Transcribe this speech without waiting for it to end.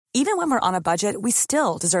Even when we're on a budget, we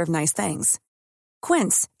still deserve nice things.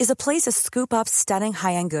 Quince is a place to scoop up stunning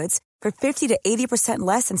high-end goods for 50 to 80%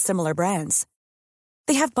 less than similar brands.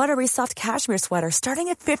 They have buttery soft cashmere sweaters starting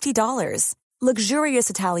at $50, luxurious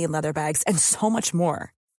Italian leather bags, and so much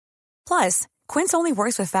more. Plus, Quince only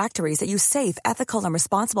works with factories that use safe, ethical, and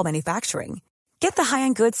responsible manufacturing. Get the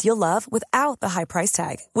high-end goods you'll love without the high price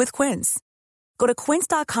tag with Quince. Go to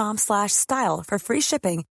quince.com/style for free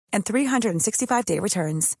shipping and 365-day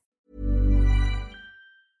returns.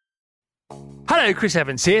 Hello, Chris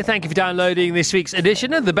Evans here. Thank you for downloading this week's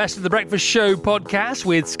edition of the Best of the Breakfast Show podcast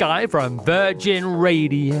with Sky from Virgin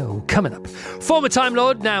Radio. Coming up, former Time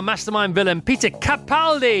Lord, now mastermind villain Peter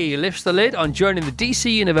Capaldi lifts the lid on joining the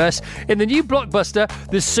DC universe in the new blockbuster,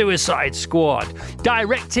 The Suicide Squad.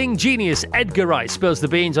 Directing genius Edgar Wright spills the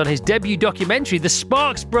beans on his debut documentary, The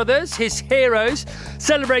Sparks Brothers, His Heroes,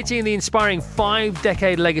 celebrating the inspiring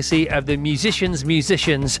 5-decade legacy of the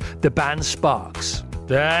musicians, the band Sparks.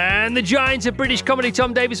 Then the giant of British comedy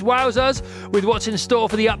Tom Davis wows us with what's in store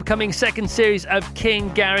for the upcoming second series of King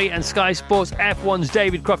Gary, and Sky Sports F1's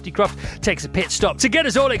David Crofty Croft takes a pit stop to get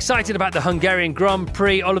us all excited about the Hungarian Grand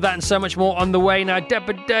Prix. All of that and so much more on the way. Now,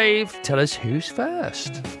 Dave, tell us who's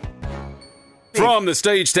first. From the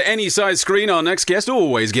stage to any size screen, our next guest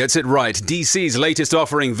always gets it right. DC's latest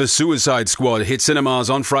offering, The Suicide Squad, hit cinemas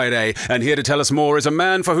on Friday. And here to tell us more is a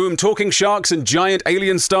man for whom talking sharks and giant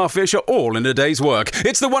alien starfish are all in a day's work.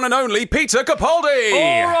 It's the one and only Peter Capaldi!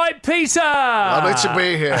 All right, Peter! Lovely to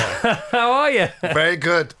be here. How are you? Very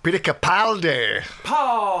good. Peter Capaldi.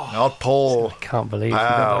 Paul! Not Paul. Can't believe you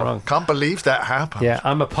got that wrong. Can't believe that happened. Yeah,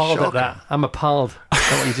 I'm appalled at that. I'm appalled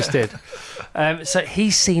at what you just did. So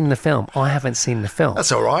he's seen the film. I haven't seen the film.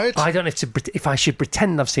 That's all right. I don't know if I should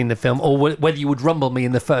pretend I've seen the film or whether you would rumble me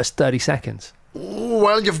in the first 30 seconds.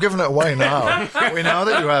 Well, you've given it away now. We know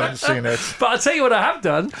that you haven't seen it. But I'll tell you what I have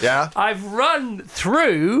done. Yeah. I've run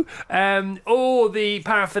through all the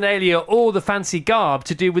paraphernalia, all the fancy garb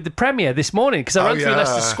to do with the premiere this morning, because I run through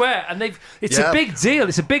Leicester Square, and it's a big deal.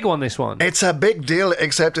 It's a big one, this one. It's a big deal,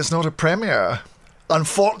 except it's not a premiere.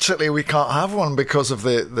 Unfortunately, we can't have one because of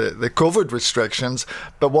the COVID restrictions.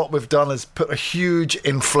 But what we've done is put a huge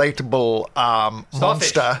inflatable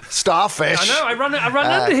monster starfish. I know. I ran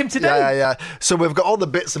under him today. Yeah. So we've got all the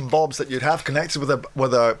bits and bobs that you'd have connected with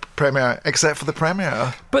a premiere, except for the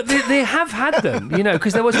premiere. But they have had them,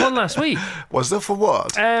 because there was one last week. Was there for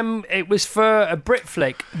what? It was for a Brit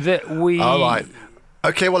flick that we. All right.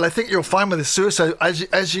 Okay, well, I think you'll find with the Suicide,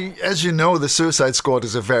 as you know, the Suicide Squad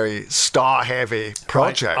is a very star-heavy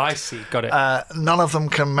project. Right, I see, got it. None of them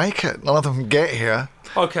can make it. None of them can get here.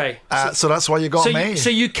 Okay. So that's why you got me. So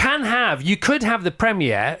you could have the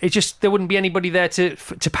premiere. It just there wouldn't be anybody there to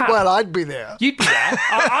pat. Well, I'd be there. You'd be there.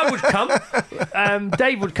 I would come.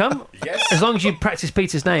 Dave would come. Yes. As long as you practice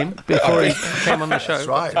Peter's name before he came on the show. That's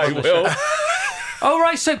right. I will. Oh,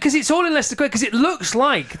 right, so because it's all in Leicester Square, because it looks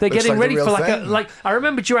like they're getting ready for I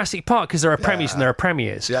remember Jurassic Park, because there are premieres and there are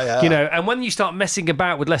premieres. Yeah. And when you start messing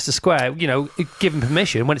about with Leicester Square, given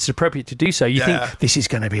permission, when it's appropriate to do so, you think this is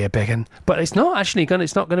going to be a big one. But it's not actually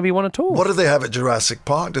it's not going to be one at all. What do they have at Jurassic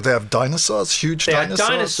Park? Did they have dinosaurs? Huge dinosaurs? They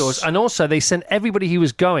had dinosaurs, and also they sent everybody who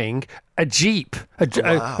was going a Jeep,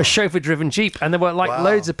 a chauffeur-driven Jeep, and there were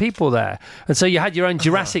loads of people there. And so you had your own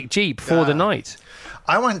Jurassic Jeep for the night.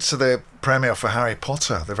 I went to the premiere for Harry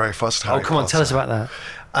Potter, the very first Harry Potter. Oh, come on, tell us about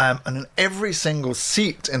that. And in every single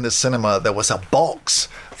seat in the cinema, there was a box.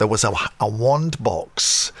 There was a wand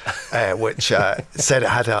box, which said it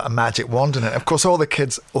had a magic wand in it. Of course, all the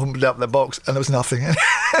kids opened up the box, and there was nothing in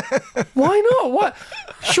it. Why not? What?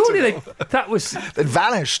 Surely they'd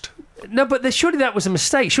vanished. No, but surely that was a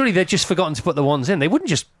mistake. Surely they'd just forgotten to put the wands in. They wouldn't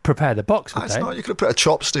just prepare the box, would they? Not. You could have put a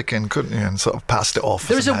chopstick in, couldn't you, and sort of passed it off.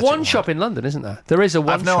 There is a wand shop in London, isn't there? There is a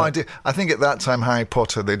wand shop. I've no idea. I think at that time, Harry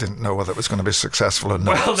Potter, they didn't know whether it was going to be successful or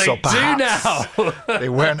not. Well, they do now. They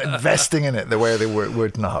weren't investing in it the way they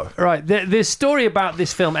would now. Right. The story about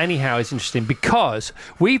this film, anyhow, is interesting because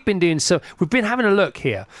we've been having a look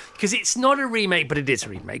here, because it's not a remake, but it is a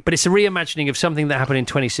remake. But it's a reimagining of something that happened in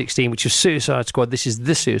 2016, which was Suicide Squad. This is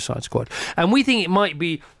The Suicide Squad. And we think it might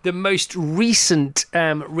be the most recent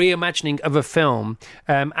reimagining of a film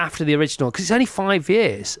after the original, because it's only 5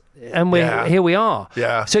 years, and here we are.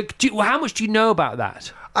 Yeah. So, how much do you know about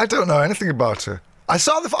that? I don't know anything about it. I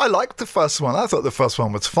liked the first one. I thought the first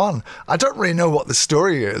one was fun. I don't really know what the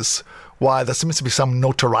story is. Why there seems to be some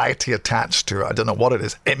notoriety attached to it. I don't know what it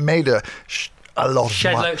is. It made a a lot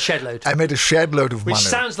of money. Shed load. I made a shed load of Which money.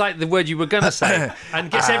 sounds like the word you were going to say and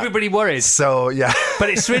gets everybody worried. So, yeah. But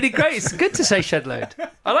it's really great. It's good to say shed load.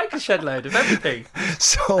 I like a shed load of everything.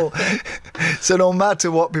 So no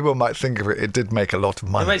matter what people might think of it, it did make a lot of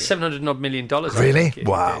money. It made $700 million. Really?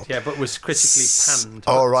 Wow. Yeah, but was critically panned.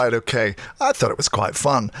 All right, okay. I thought it was quite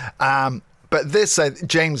fun. But this,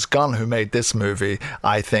 James Gunn, who made this movie,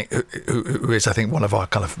 I think, who is, I think, one of our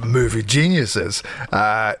kind of movie geniuses,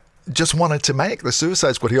 just wanted to make the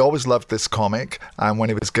Suicide Squad. He always loved this comic, and when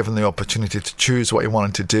he was given the opportunity to choose what he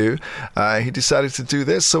wanted to do, he decided to do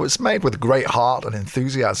this. So it's made with great heart and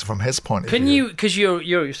enthusiasm from his point of view. Can you, because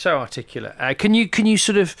you're so articulate,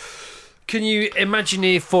 can you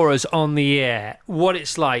imagine for us on the air what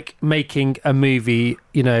it's like making a movie,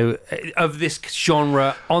 of this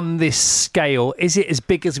genre on this scale? Is it as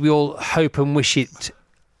big as we all hope and wish it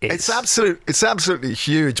is? It's absolutely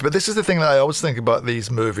huge. But this is the thing that I always think about these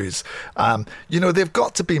movies. They've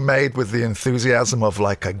got to be made with the enthusiasm of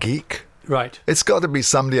like a geek. Right. It's got to be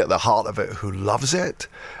somebody at the heart of it who loves it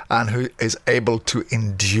and who is able to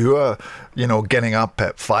endure, getting up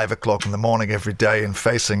at 5 o'clock in the morning every day and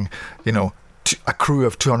facing, a crew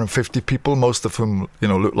of 250 people, most of whom,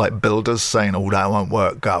 look like builders, saying, "Oh, that won't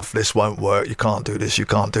work, Gav, this won't work, you can't do this, you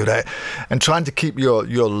can't do that." And trying to keep your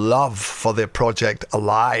love for their project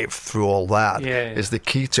alive through all that is the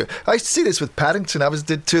key to it. I see this with Paddington.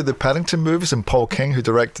 Did two of the Paddington movies, and Paul King, who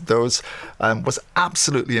directed those, was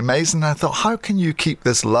absolutely amazing. And I thought, how can you keep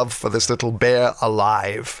this love for this little bear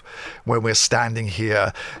alive when we're standing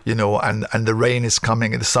here, and the rain is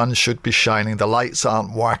coming, and the sun should be shining, the lights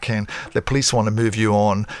aren't working, the police want to move you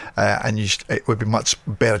on, and it would be much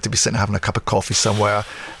better to be sitting having a cup of coffee somewhere,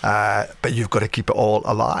 but you've got to keep it all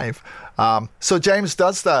alive. So James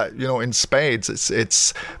does that, in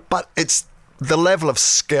spades. But it's the level of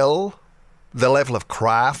skill, the level of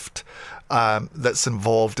craft that's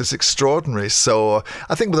involved is extraordinary. So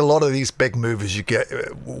I think with a lot of these big movies, you get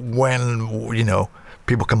when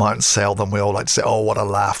people come out and sell them, we all like to say, "Oh, what a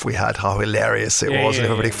laugh we had, how hilarious it was," and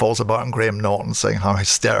everybody falls about on Graham Norton saying how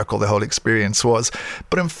hysterical the whole experience was.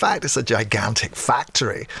 But in fact, it's a gigantic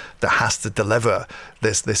factory that has to deliver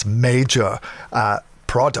this major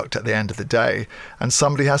product at the end of the day, and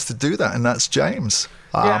somebody has to do that, and that's James.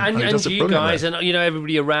 And you guys, and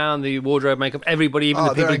everybody around, the wardrobe, makeup, everybody, even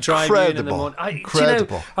the people who drive in the morning.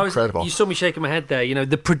 Incredible. You saw me shaking my head there.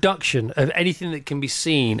 The production of anything that can be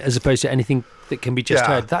seen as opposed to anything that can be just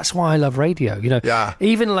heard. That's why I love radio.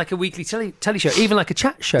 Even like a weekly telly show, even like a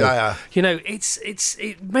chat show.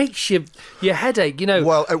 It makes your headache.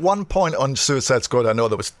 Well, at one point on Suicide Squad, I know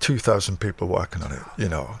there was 2,000 people working on it.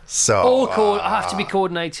 So all have to be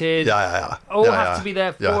coordinated. All have to be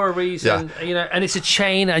there for a reason. And it's a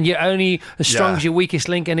chain, and you're only as strong as your weakest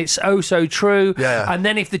link, and it's so true. And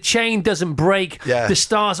then if the chain doesn't break, the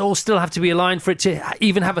stars all still have to be aligned for it to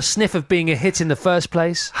even have a sniff of being a hit in the first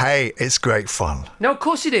place. Hey, it's great fun. No, of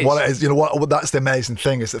course it is. What it is, what that's the amazing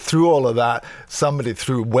thing is that through all of that, somebody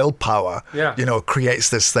through willpower, creates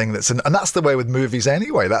this thing and that's the way with movies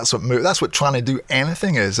anyway. That's what trying to do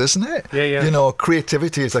anything is, isn't it?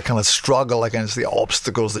 Creativity is a kind of struggle against the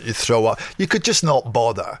obstacles that you throw up. You could just not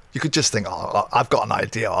bother. You could just think, "Oh, I've got an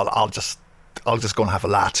idea. I'll just go and have a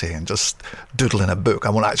latte and just doodle in a book. I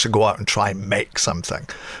won't actually go out and try and make something,"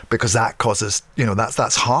 because that causes,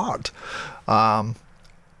 that's hard.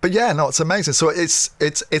 But it's amazing. So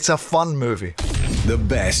it's a fun movie. The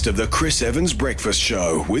best of the Chris Evans Breakfast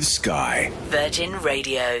Show with Sky. Virgin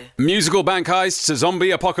Radio. Musical bank heists, a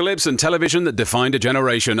zombie apocalypse, and television that defined a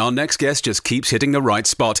generation. Our next guest just keeps hitting the right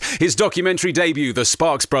spot. His documentary debut, The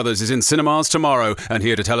Sparks Brothers, is in cinemas tomorrow. And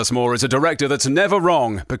here to tell us more is a director that's never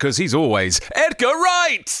wrong, because he's always Edgar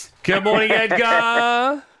Wright. Good morning,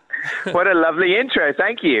 Edgar. What a lovely intro.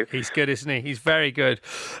 Thank you. He's good, isn't he? He's very good.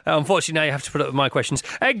 Unfortunately, now you have to put up with my questions.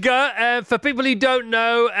 Edgar, for people who don't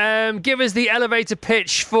know, give us the elevator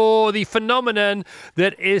pitch for the phenomenon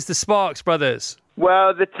that is the Sparks Brothers.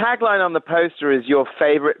 Well, the tagline on the poster is your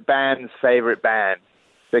favorite band's favorite band,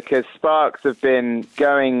 because Sparks have been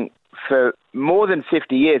going for more than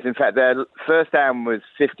 50 years. In fact, their first album was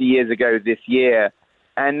 50 years ago this year.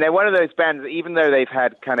 And they're one of those bands that, even though they've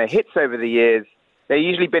had kind of hits over the years, they've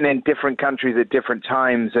usually been in different countries at different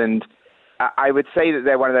times, and I would say that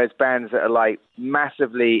they're one of those bands that are like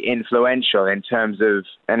massively influential in terms of,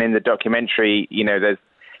 and in the documentary,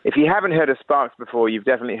 if you haven't heard of Sparks before, you've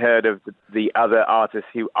definitely heard of the other artists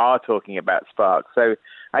who are talking about Sparks. So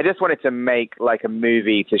I just wanted to make like a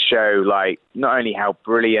movie to show like not only how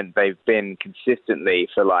brilliant they've been consistently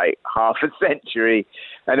for like half a century,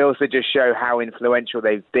 and also just show how influential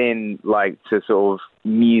they've been like to sort of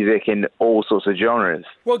music in all sorts of genres.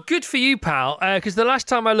 Well, good for you, pal, because the last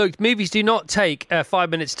time I looked, movies do not take 5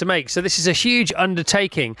 minutes to make, so this is a huge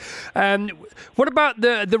undertaking. What about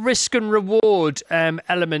the risk and reward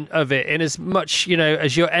element of it, in as much,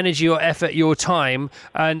 as your energy, your effort, your time,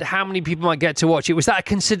 and how many people might get to watch it? Was that a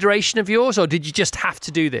consideration of yours, or did you just have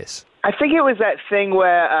to do this? I think it was that thing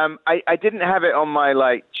where I didn't have it on my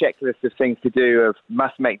checklist of things to do of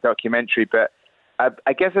must make documentary, but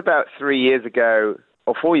I guess about 3 years ago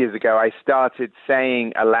or 4 years ago, I started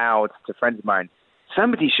saying aloud to friends of mine,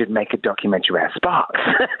 somebody should make a documentary about Sparks.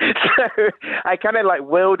 So I kind of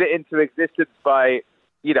willed it into existence by,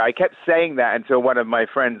 I kept saying that until one of my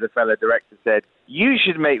friends, a fellow director, said, you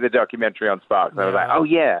should make the documentary on Sparks. And I was like, oh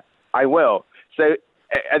yeah, I will. So,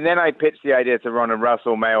 and then I pitched the idea to Ron and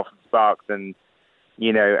Russell, male from Sparks, and,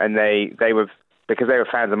 and they were, because they were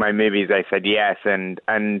fans of my movies, they said yes. And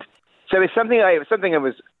so it's something that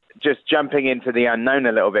was just jumping into the unknown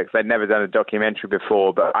a little bit, because I'd never done a documentary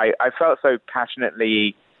before, but I felt so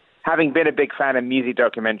passionately, having been a big fan of music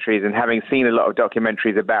documentaries and having seen a lot of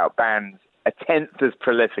documentaries about bands a tenth as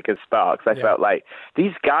prolific as Sparks, I felt like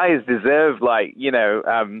these guys deserve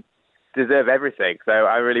deserve everything. So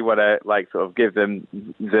I really want to sort of give them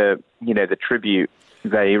the tribute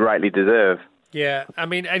they rightly deserve. Yeah, I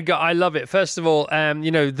mean, Edgar, I love it. First of all,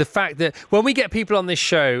 the fact that when we get people on this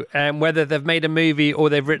show, whether they've made a movie or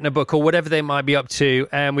they've written a book or whatever they might be up to,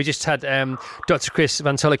 we just had Dr. Chris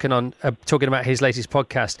Van Tulliken on talking about his latest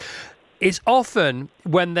podcast. It's often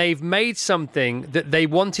when they've made something that they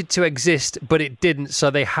wanted to exist, but it didn't,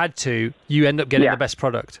 so they had to, you end up getting the best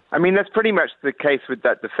product. I mean, that's pretty much the case with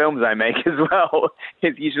the films I make as well.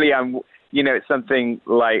 It's usually it's something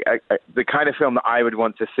like the kind of film that I would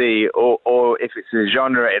want to see, or if it's a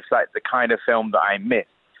genre, it's like the kind of film that I miss.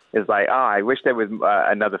 It's like, I wish there was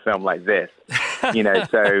another film like this,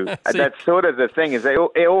 So that's sort of the thing. Is it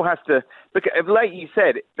all has to, because, like you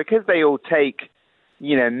said, because they all take,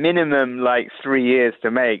 minimum 3 years to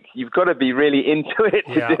make. You've got to be really into it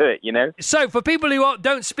to do it. So for people who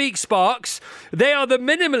don't speak Sparks, they are the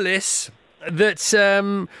minimalists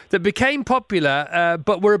that became popular,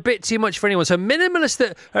 but were a bit too much for anyone. So minimalists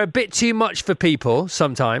that are a bit too much for people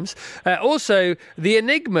sometimes. Also, the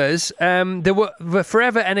Enigmas, they were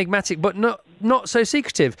forever enigmatic, but not so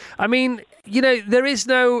secretive. I mean, there is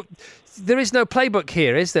no playbook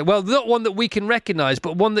here, is there? Well, not one that we can recognise,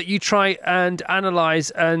 but one that you try and analyse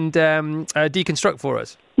and deconstruct for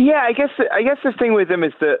us. Yeah, I guess the thing with them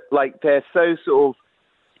is that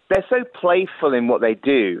they're so playful in what they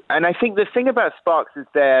do. And I think the thing about Sparks is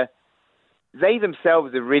they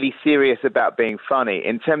themselves are really serious about being funny,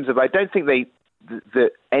 in terms of, I don't think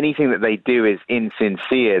that anything that they do is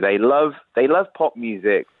insincere. They love pop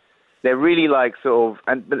music. They're really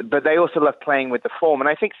but they also love playing with the form. And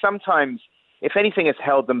I think sometimes, if anything has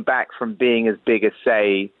held them back from being as big as,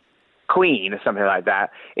 say, Queen or something like that,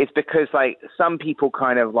 it's because some people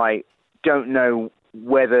kind of don't know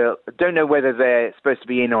whether they're supposed to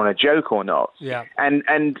be in on a joke or not. Yeah. And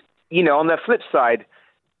on the flip side,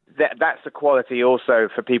 that's a quality also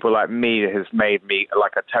for people like me that has made me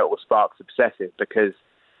a total Sparks obsessive, because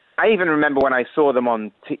I even remember when I saw them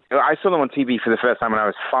on TV for the first time when I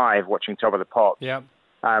was 5, watching Top of the Pops. Yeah.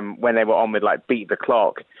 When they were on with Beat the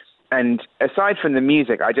Clock. And aside from the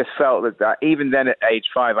music, I just felt that even then at age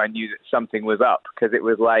 5, I knew that something was up, because it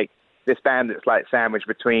was this band that's sandwiched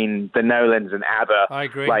between the Nolans and ABBA. I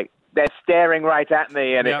agree. They're staring right at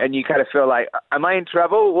me, and you kind of feel am I in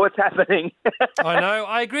trouble? What's happening? I know.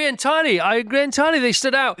 I agree entirely. They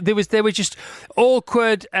stood out. They were just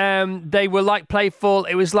awkward. They were playful.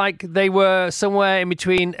 It was they were somewhere in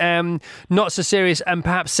between not so serious and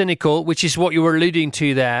perhaps cynical, which is what you were alluding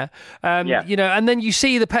to there. And then you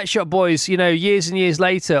see the Pet Shop Boys, years and years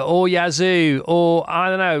later, or Yazoo, or I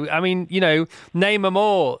don't know. I mean, name them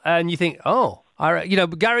all, and you think, oh.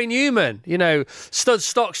 Gary Newman, stood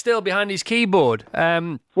stock still behind his keyboard.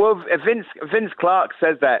 Well, Vince Clarke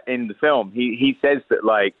says that in the film. He says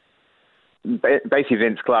that, basically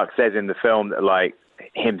Vince Clarke says in the film that,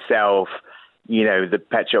 himself, the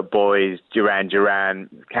Pet Shop Boys, Duran,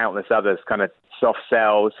 countless others, kind of soft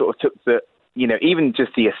sell, sort of took the, even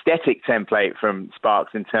just the aesthetic template from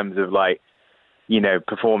Sparks in terms of,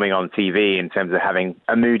 performing on TV, in terms of having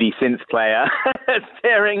a moody synth player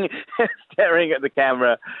staring at the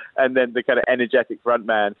camera, and then the kind of energetic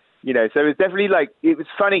frontman. So it was definitely it was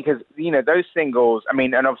funny because, those singles, I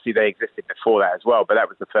mean, and obviously they existed before that as well, but that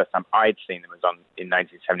was the first time I'd seen them, was in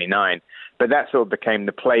 1979. But that sort of became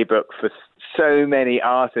the playbook for so many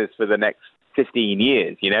artists for the next 15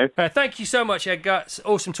 years, Thank you so much, Edgar. It's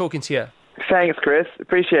awesome talking to you. Thanks, Chris.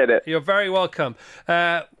 Appreciate it. You're very welcome.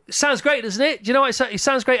 sounds great, doesn't it? Do you know what? It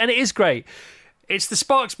sounds great, and it is great. It's the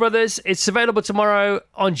Sparks Brothers. It's available tomorrow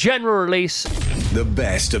on general release. The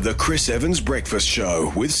best of the Chris Evans Breakfast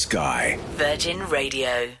Show with Sky. Virgin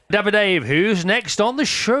Radio. Dabba Dave, who's next on the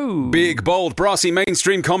show? Big, bold, brassy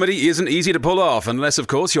mainstream comedy isn't easy to pull off, unless, of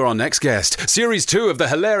course, you're our next guest. Series 2 of the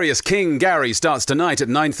hilarious King Gary starts tonight at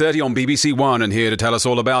 9:30 on BBC One, and here to tell us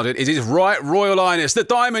all about it is His Right Royal Highness, the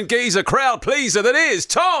Diamond Geezer crowd pleaser that is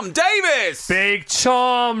Tom Davis! Big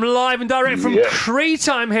Tom, live and direct from Crete,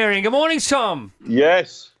 I'm hearing. Good morning, Tom.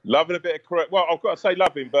 Yes, loving a bit of correct. Well, I've got to say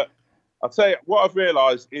loving, but I'll tell you what I've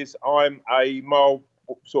realised is I'm a mild,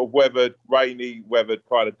 sort of weathered, rainy weathered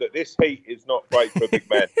kind of. This heat is not great for a big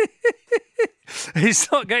man. It's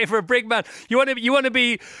not great for a big man. You want to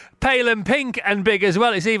be pale and pink and big as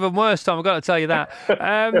well. It's even worse, Tom. I've got to tell you that.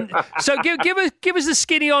 So give us the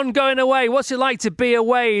skinny on going away. What's it like to be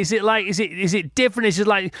away? Is it different? Is it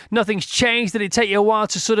like nothing's changed? Did it take you a while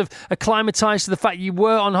to sort of acclimatise to the fact you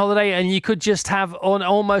were on holiday and you could just have an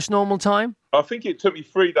almost normal time? I think it took me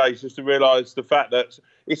 3 days just to realise the fact that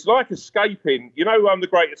it's like escaping. You know, The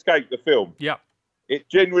Great Escape, the film? Yeah. It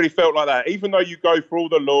genuinely felt like that. Even though you go through all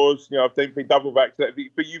the laws, I've been double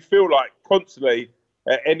vaccinated, but you feel like constantly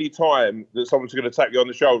at any time that someone's going to tap you on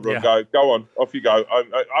the shoulder and go on, off you go.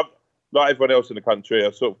 I've, like everyone else in the country,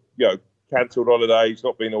 I've sort of, cancelled holidays,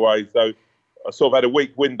 not been away. So I sort of had a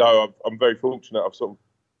week window. I'm very fortunate. I've sort of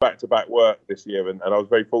back-to-back work this year, and I was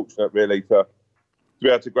very fortunate really to be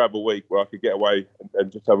able to grab a week where I could get away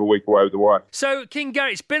and just have a week away with the wife. So, King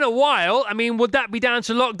Gary, it's been a while. I mean, would that be down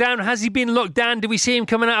to lockdown? Has he been locked down? Do we see him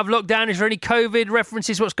coming out of lockdown? Is there any COVID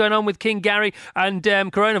references? What's going on with King Gary and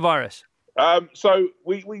coronavirus? So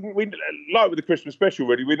we like with the Christmas special,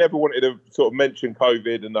 really, we never wanted to sort of mention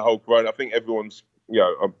COVID and the whole corona. I think everyone's,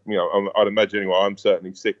 I'd imagine anyway, I'm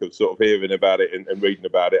certainly sick of sort of hearing about it and reading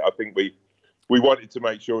about it. I think we wanted to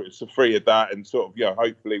make sure it's free of that and sort of,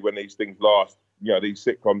 hopefully when these things last, these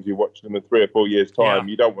sitcoms, you're watching them in 3 or 4 years' time,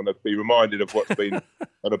 you don't want to be reminded of what's been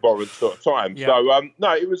an abhorrent sort of time. Yeah. So,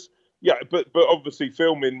 no, it was, but obviously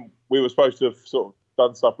filming, we were supposed to have sort of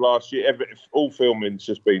done stuff last year. All filming's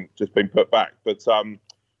just been put back. But,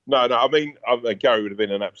 no, I mean, Gary would have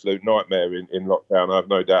been an absolute nightmare in lockdown. I have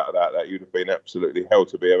no doubt of that. That would have been absolutely hell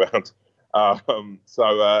to be around. It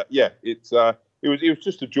was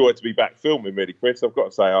just a joy to be back filming, really, Chris. I've got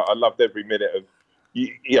to say, I loved every minute of.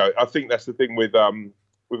 I think that's the thing with our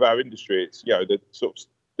industry. It's the sort of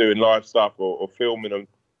doing live stuff or filming, and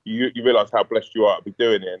you realise how blessed you are to be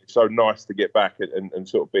doing it. And it's so nice to get back and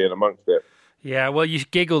sort of being amongst it. Yeah, well, you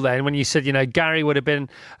giggled then when you said, Gary would have been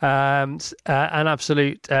an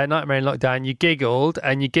absolute nightmare in lockdown. You giggled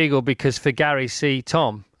because for Gary, see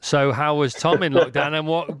Tom. So how was Tom in lockdown, and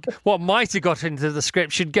what might have got into the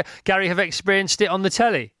script? Should Gary have experienced it on the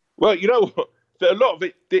telly? Well, you know what? A lot of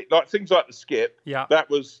it, like things like the skip,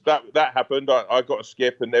 that happened. I got a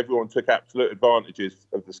skip, and everyone took absolute advantages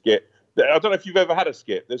of the skip. I don't know if you've ever had a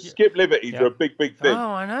skip. The skip liberties are a big thing.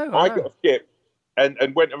 Oh, I know. I got a skip and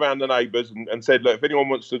went around the neighbours and said, look, if anyone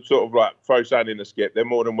wants to sort of like throw sand in a skip, they're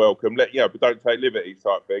more than welcome. But don't take liberties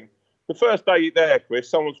type thing. The first day there, Chris,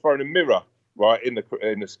 someone's thrown a mirror right in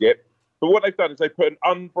the skip. But what they've done is they put an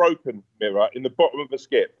unbroken mirror in the bottom of the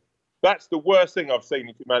skip. That's the worst thing I've seen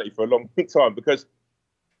in humanity for a long time, because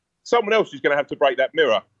someone else is going to have to break that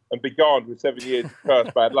mirror and be gone with 7 years of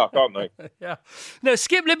cursed bad luck, aren't they? Yeah. No,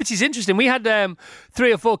 skip liberty's interesting. We had 3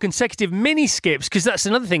 or 4 consecutive mini skips, because that's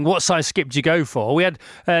another thing. What size skip do you go for? We had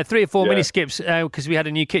 3 or 4 mini skips because we had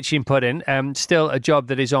a new kitchen put in. Still a job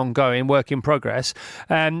that is ongoing, work in progress.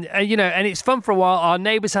 And it's fun for a while. Our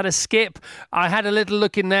neighbours had a skip. I had a little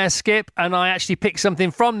look in their skip, and I actually picked something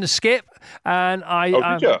from the skip. And I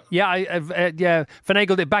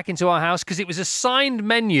finagled it back into our house, because it was a signed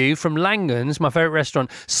menu from Langan's, my favourite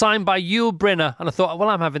restaurant, signed by Yul Brynner, and I thought, well,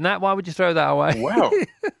 I'm having that. Why would you throw that away? Wow.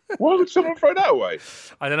 Why would someone throw that away?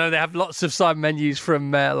 I don't know. They have lots of signed menus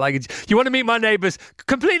from Langan's. You want to meet my neighbours?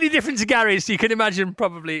 Completely different to Gary's, so you can imagine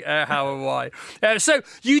probably how and why. So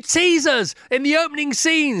you tease us in the opening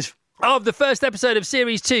scenes of the first episode of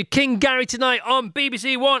Series 2, King Gary, tonight on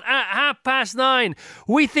BBC One at 9:30.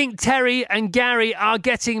 We think Terry and Gary are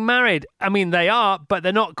getting married. I mean, they are, but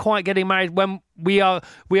they're not quite getting married when we are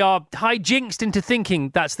hijinxed into thinking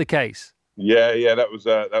that's the case. Yeah, that was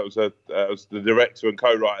the director and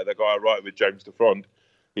co-writer, the guy I write with, James DeFrond.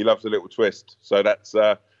 He loves a little twist, so that's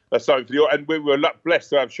something for you. And we were blessed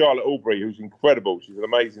to have Charlotte Albury, who's incredible. She's an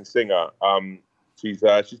amazing singer. She's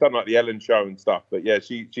done like the Ellen show and stuff, but yeah,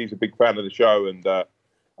 she's a big fan of the show and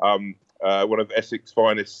one of Essex's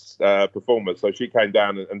finest performers. So she came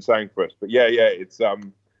down and sang for us. But yeah, it's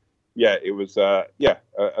it was like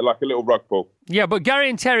a little rug pull. Yeah, but Gary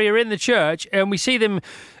and Terry are in the church, and we see them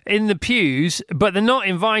in the pews, but they're not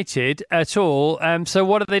invited at all. So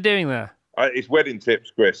what are they doing there? It's wedding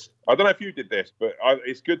tips, Chris. I don't know if you did this, but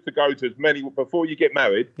it's good to go to as many before you get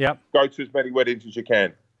married. Yep. Go to as many weddings as you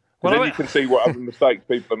can. Well, then you can see what other mistakes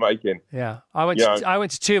people are making. Yeah, I went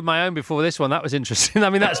to two of my own before this one. That was interesting.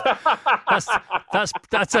 I mean, that's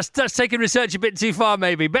taking research a bit too far,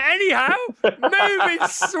 maybe. But anyhow, moving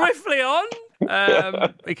swiftly on.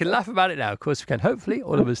 We can laugh about it now. Of course, we can. Hopefully,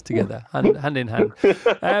 all of us together, hand in hand.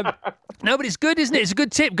 No, but it's good, isn't it? It's a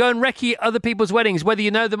good tip. Go and recce other people's weddings, whether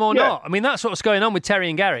you know them or not. I mean, that's what's going on with Terry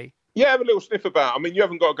and Gary. Yeah, have a little sniff about. I mean, you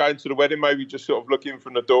haven't got to go into the wedding. Maybe just sort of look in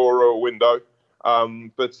from the door or a window.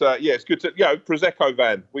 It's good to, Prosecco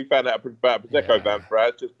van. We found out about a Prosecco van for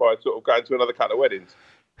us just by sort of going to another couple of weddings.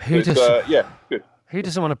 Good. Who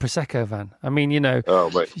doesn't want a Prosecco van? I mean, mate.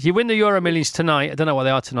 You win the Euro Millions tonight. I don't know what they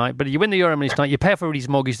are tonight, but you win the Euro Millions tonight. You pay for everybody's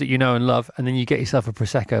mortgage that you know and love, and then you get yourself a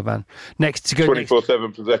Prosecco van. 24/7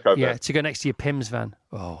 Prosecco van. Yeah, to go next to your Pimm's van.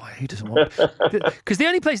 Oh, who doesn't want? Because the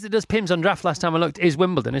only place that does Pimm's on draft last time I looked is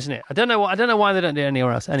Wimbledon, isn't it? I don't know why they don't do it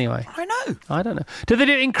anywhere else. Anyway, I don't know. Do they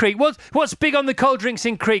do it in Crete? What's big on the cold drinks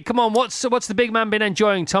in Crete? Come on, what's the big man been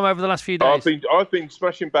enjoying, Tom, over the last few days? I've been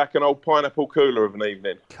smashing back an old pineapple cooler of an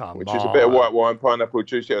evening, which is a bit of white wine, pineapple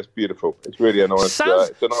juice. Yeah, it's beautiful. It's really a nice.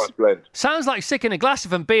 It's a nice blend. Sounds like sick in a glass,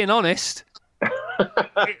 if I'm being honest.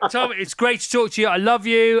 Tom, it's great to talk to you. I love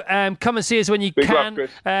you. Come and see us when you can. Love,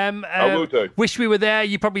 I will do. Wish we were there.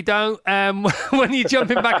 You probably don't. When are you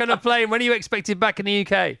jumping back on a plane? When are you expected back in the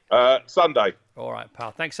UK? Sunday. All right,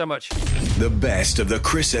 pal. Thanks so much. The best of the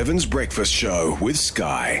Chris Evans Breakfast Show with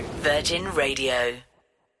Sky. Virgin Radio.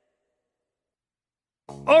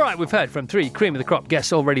 All right, we've heard from 3 cream of the crop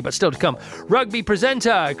guests already, but still to come. Rugby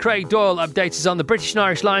presenter Craig Doyle updates us on the British and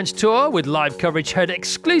Irish Lions tour with live coverage heard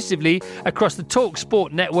exclusively across the Talk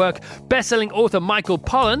Sport network. Best-selling author Michael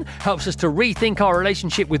Pollan helps us to rethink our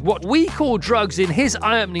relationship with what we call drugs in his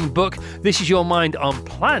eye-opening book, This Is Your Mind on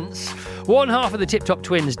Plants. One half of the Tip Top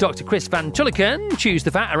Twins, Dr. Chris Van Tulliken, chews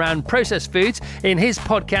the fat around processed foods in his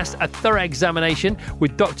podcast, A Thorough Examination,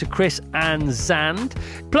 with Dr. Chris and Zand.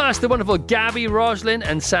 Plus, the wonderful Gabby Roslin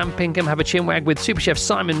and Sam Pinkham have a chinwag with super chef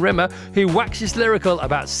Simon Rimmer, who waxes lyrical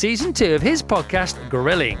about season 2 of his podcast,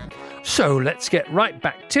 Grilling. So let's get right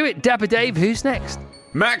back to it. Dapper Dave, who's next?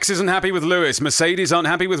 Max isn't happy with Lewis, Mercedes aren't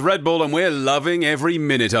happy with Red Bull, and we're loving every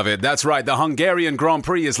minute of it. That's right, the Hungarian Grand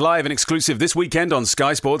Prix is live and exclusive this weekend on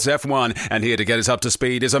Sky Sports F1. And here to get us up to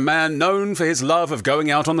speed is a man known for his love of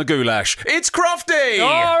going out on the goulash. It's Crofty!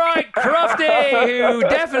 All right, Crofty, who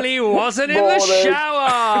definitely wasn't in the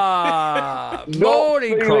shower.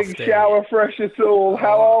 Morning, Crofty. Shower fresh at all.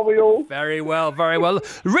 How are we all? Very well, very well.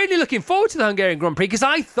 Really looking forward to the Hungarian Grand Prix, because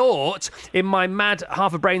I thought, in my mad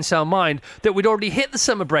half a brain cell mind, that we'd already hit the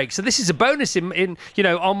summer break, so this is a bonus in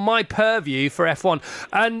on my purview for F1.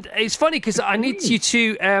 And it's funny because I need you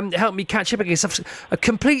to help me catch up because I've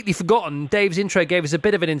completely forgotten. Dave's intro gave us a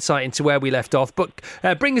bit of an insight into where we left off, but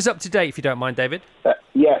bring us up to date if you don't mind, David.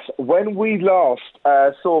 Yes, when we last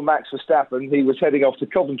saw Max Verstappen, he was heading off to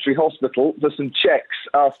Coventry Hospital for some checks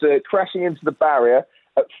after crashing into the barrier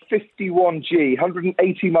at 51G,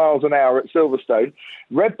 180 miles an hour at Silverstone.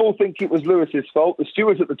 Red Bull think it was Lewis's fault. The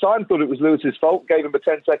stewards at the time thought it was Lewis's fault, gave him a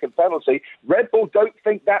 10-second penalty. Red Bull don't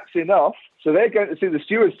think that's enough, so they're going to see the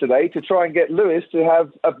stewards today to try and get Lewis to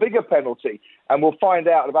have a bigger penalty. And we'll find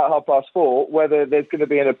out at about 4:30 whether there's going to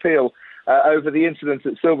be an appeal over the incident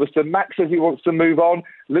at Silverstone. Max says he wants to move on.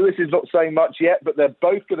 Lewis is not saying much yet, but they're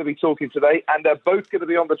both going to be talking today, and they're both going to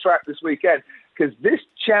be on the track this weekend, because this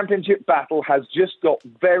championship battle has just got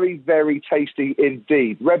very, very tasty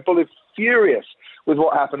indeed. Red Bull is furious with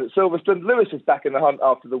what happened at Silverstone. Lewis is back in the hunt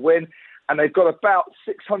after the win, and they've got about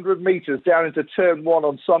 600 metres down into turn 1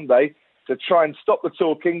 on Sunday to try and stop the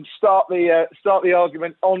talking, start the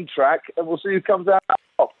argument on track, and we'll see who comes out.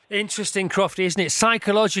 Interesting, Crofty, isn't it?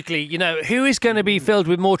 Psychologically, who is going to be filled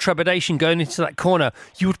with more trepidation going into that corner?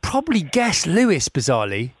 You would probably guess Lewis,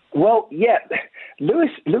 bizarrely. Well, yeah.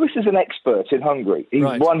 Lewis is an expert in Hungary. He's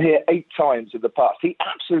won here 8 times in the past. He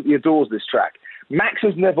absolutely adores this track. Max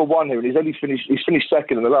has never won here, and he's finished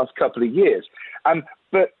second in the last couple of years.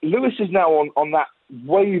 But Lewis is now on that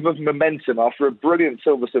wave of momentum after a brilliant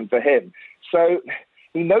Silverstone for him. So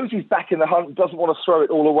he knows he's back in the hunt, doesn't want to throw it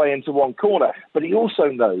all away into one corner, but he also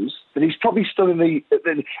knows that he's probably still in the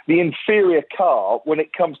inferior car when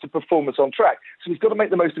it comes to performance on track. So he's got to make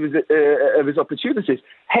the most of his opportunities.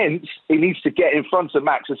 Hence, he needs to get in front of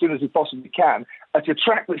Max as soon as he possibly can at a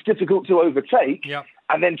track that's difficult to overtake. Yep.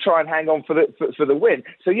 and then try and hang on for the win.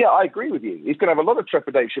 So, yeah, I agree with you. He's going to have a lot of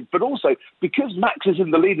trepidation. But also, because Max is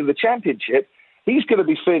in the lead of the championship, he's going to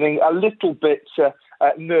be feeling a little bit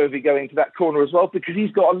nervy going into that corner as well, because he's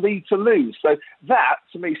got a lead to lose. So that,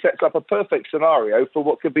 to me, sets up a perfect scenario for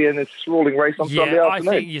what could be a sprawling race on Sunday afternoon.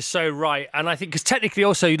 I think you're so right. And I think, because technically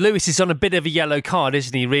also, Lewis is on a bit of a yellow card,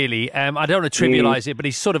 isn't he, really? I don't want to trivialise it, but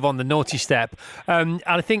he's sort of on the naughty step. And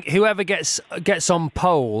I think whoever gets on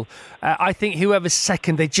pole, I think whoever's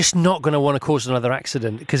second, they're just not going to want to cause another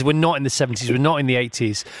accident, because we're not in the 70s, we're not in the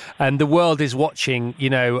 80s, and the world is watching,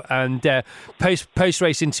 and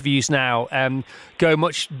post-race interviews now go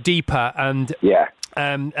much deeper and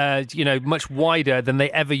much wider than they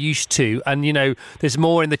ever used to, and there's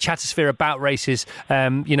more in the chatosphere about races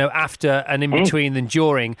after and in between than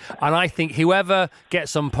during, and I think whoever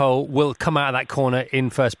gets on pole will come out of that corner in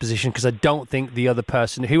first position, because I don't think the other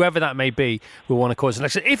person, whoever that may be, will want to cause an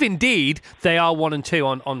accident, if indeed they are 1 and 2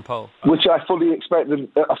 on pole, which I fully expect them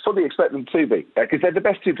to be, because they're the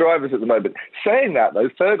best two drivers at the moment. Saying that, though,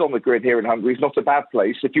 third on the grid here in Hungary is not a bad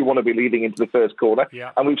place if you want to be leading into the first corner,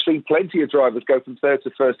 and we've seen plenty of drivers go from third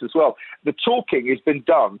to first as well. The talking has been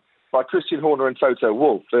done by Christian Horner and Toto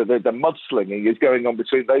Wolff. The mudslinging is going on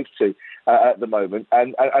between those two at the moment,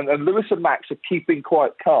 and Lewis and Max are keeping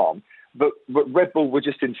quite calm. But Red Bull were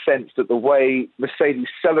just incensed at the way Mercedes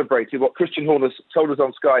celebrated what Christian Horner told us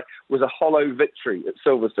on Sky was a hollow victory at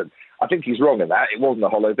Silverstone. I think he's wrong in that. It wasn't a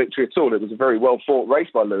hollow victory at all. It was a very well-fought race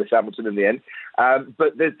by Lewis Hamilton in the end.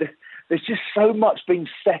 But there's just so much being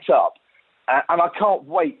set up. And I can't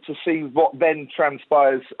wait to see what then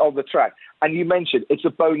transpires on the track. And you mentioned it's a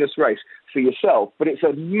bonus race for yourself, but it's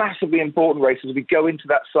a massively important race as we go into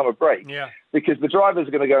that summer break. Yeah. Because the drivers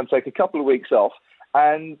are going to go and take a couple of weeks off.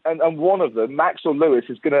 And one of them, Max or Lewis,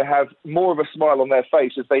 is going to have more of a smile on their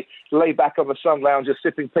face as they lay back on the sun lounger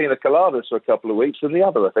sipping pina coladas for a couple of weeks than the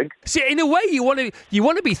other, I think. See, in a way, you want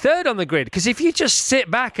to be third on the grid, because if you just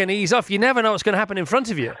sit back and ease off, you never know what's going to happen in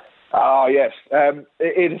front of you. Oh, yes.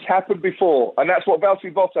 It has happened before, and that's what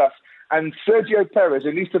Valtteri Bottas and Sergio Perez,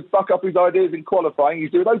 who needs to buck up his ideas in qualifying.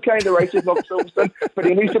 He's doing okay in the races, not Silverstone, but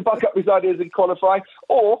he needs to buck up his ideas in qualifying.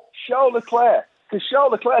 Or Charles Leclerc, because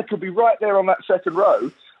Charles Leclerc could be right there on that second row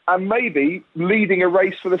and maybe leading a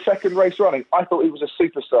race for the second race running. I thought he was a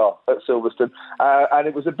superstar at Silverstone, and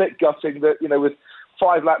it was a bit gutting that, with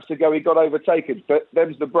 5 laps to go, he got overtaken. But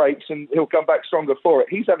them's the brakes, and he'll come back stronger for it.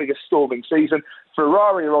 He's having a storming season.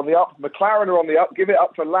 Ferrari are on the up. McLaren are on the up. Give it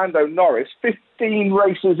up for Lando Norris. 15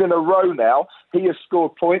 races in a row now. He has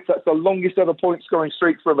scored points. That's the longest ever point-scoring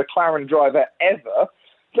streak for a McLaren driver ever.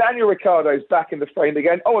 Daniel Ricciardo's back in the frame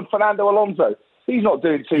again. Oh, and Fernando Alonso. He's not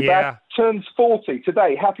doing too bad. Turns 40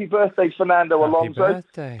 today. Happy birthday, Fernando Alonso.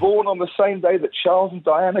 Birthday. Born on the same day that Charles and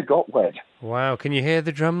Diana got wed. Wow, can you hear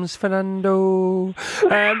the drums, Fernando? Do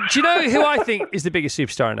you know who I think is the biggest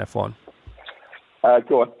superstar in F1?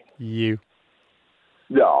 Go on. You.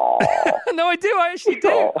 No. No, I do. I actually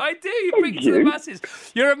do. I do. You bring it to the masses.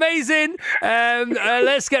 You're amazing.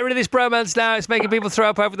 Let's get rid of this bromance now. It's making people throw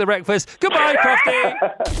up over the breakfast. Goodbye,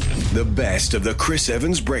 Crofty. The best of the Chris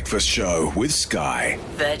Evans Breakfast Show with Sky.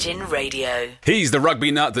 Virgin Radio. He's the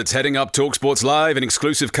rugby nut that's heading up TalkSports Live in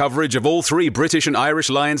exclusive coverage of all 3 British and Irish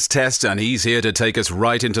Lions tests, and he's here to take us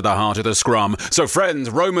right into the heart of the scrum. So friends,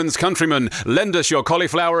 Romans, countrymen, lend us your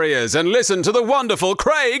cauliflower ears and listen to the wonderful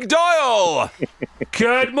Craig Doyle.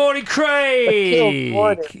 Good morning, Craig. Good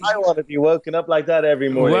morning. I want to be woken up like that every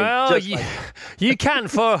morning. Well, you can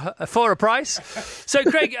for a price. So,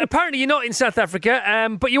 Craig, apparently you're not in South Africa,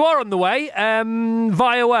 but you are on the way.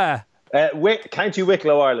 Via where? County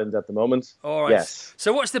Wicklow, Ireland at the moment. All right. Yes.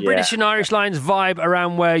 So what's the British and Irish Lions vibe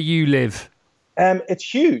around where you live? It's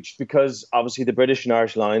huge because obviously the British and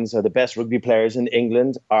Irish Lions are the best rugby players in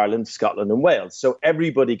England, Ireland, Scotland and Wales. So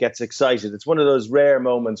everybody gets excited. It's one of those rare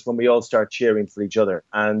moments when we all start cheering for each other.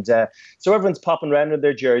 And so everyone's popping around in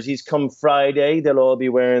their jerseys. Come Friday, they'll all be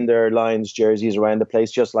wearing their Lions jerseys around the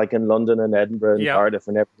place, just like in London and Edinburgh and Cardiff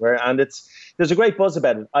and everywhere. And there's a great buzz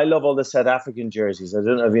about it. I love all the South African jerseys. I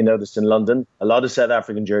don't know if you noticed in London, a lot of South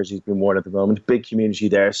African jerseys being worn at the moment. Big community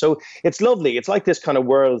there. So it's lovely. It's like this kind of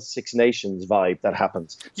World Six Nations vibe that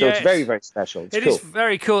happens. So it's very, very special. It's cool. Is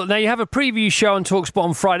very cool. Now, you have a preview show on TalkSport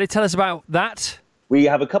on Friday. Tell us about that. We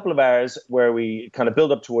have a couple of hours where we kind of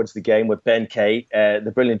build up towards the game with Ben Kay,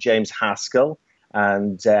 the brilliant James Haskell,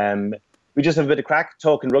 and we just have a bit of crack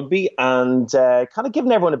talking rugby and kind of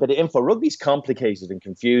giving everyone a bit of info. Rugby's complicated and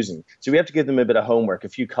confusing, so we have to give them a bit of homework, a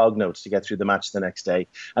few cog notes to get through the match the next day.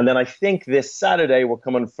 And then I think this Saturday we're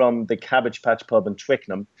coming from the Cabbage Patch pub in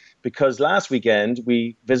Twickenham, because last weekend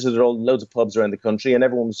we visited loads of pubs around the country and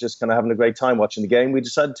everyone was just kind of having a great time watching the game. We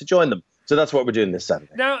decided to join them. So that's what we're doing this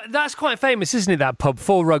Saturday. Now, that's quite famous, isn't it, that pub,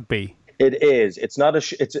 for rugby? It is. It's not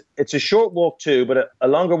it's a short walk too, but a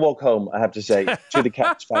longer walk home, I have to say, to the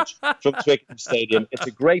Catch Patch from Twickenham Stadium. It's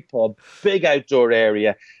a great pub, big outdoor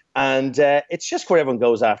area. And it's just where everyone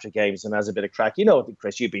goes after games and has a bit of crack. You know,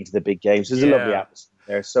 Chris, you've been to the big games. There's a lovely atmosphere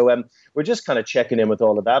there. So we're just kind of checking in with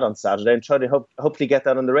all of that on Saturday and trying to hopefully get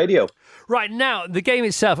that on the radio. Right, now, the game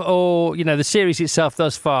itself, or, the series itself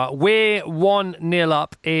thus far, we're 1-0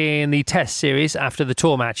 up in the test series after the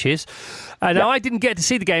tour matches. Now, I didn't get to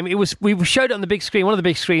see the game. We showed it on the big screen, one of the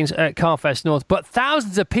big screens at Carfest North, but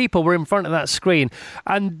thousands of people were in front of that screen.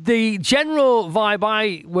 And the general vibe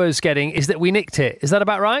I was getting is that we nicked it. Is that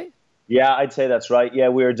about right? Yeah, I'd say that's right. Yeah,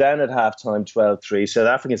 we were down at halftime 12-3. South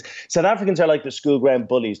Africans are like the school ground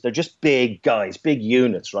bullies. They're just big guys, big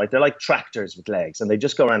units, right? They're like tractors with legs, and they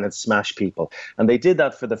just go around and smash people. And they did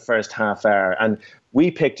that for the first half hour. And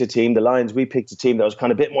we picked a team, the Lions, we picked a team that was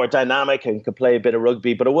kind of a bit more dynamic and could play a bit of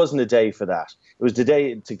rugby, but it wasn't a day for that. It was the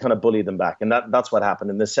day to kind of bully them back. And that's what happened.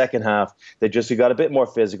 In the second half, they just got a bit more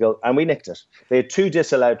physical, and we nicked it. They had 2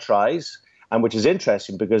 disallowed tries. And which is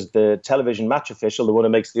interesting because the television match official, the one who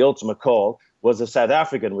makes the ultimate call, was a South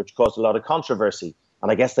African, which caused a lot of controversy.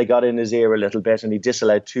 And I guess they got in his ear a little bit and he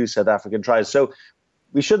disallowed 2 South African tries. So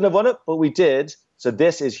we shouldn't have won it, but we did. So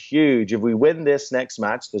this is huge. If we win this next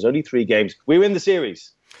match, there's only 3 games. We win the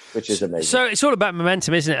series, which is amazing. So it's all about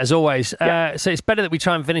momentum, isn't it, as always? Yeah. So it's better that we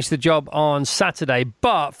try and finish the job on Saturday.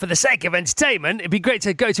 But for the sake of entertainment, it'd be great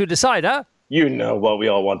to go to a decider. You know what we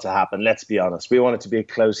all want to happen. Let's be honest. We want it to be a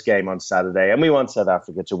close game on Saturday, and we want South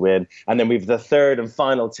Africa to win. And then we've the third and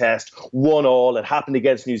final test, 1-1. It happened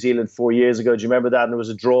against New Zealand 4 years ago. Do you remember that? And there was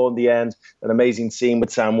a draw in the end, an amazing scene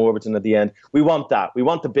with Sam Warburton at the end. We want that. We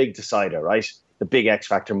want the big decider, right? The big X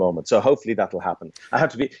Factor moment. So hopefully that'll happen. I have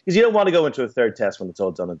to be, because you don't want to go into a third test when it's all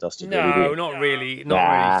done and dusted. No, really, not really. Not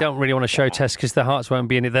really. You don't really want to show tests because their hearts won't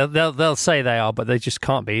be in it. They'll say they are, but they just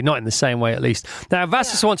can't be. Not in the same way, at least. Now,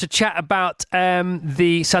 Vassos wants to chat about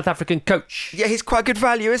the South African coach. Yeah, he's quite good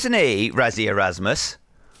value, isn't he, Rassie Erasmus?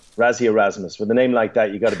 Rassie Erasmus. With a name like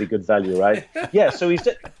that, you got to be good value, right? Yeah, so he's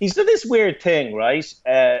done this weird thing, right?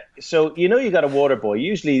 So, you got a water boy.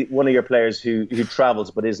 Usually one of your players who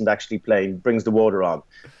travels but isn't actually playing brings the water on.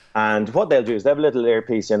 And what they'll do is they have a little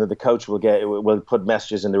earpiece in, and the coach will put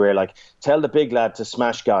messages in their ear like, tell the big lad to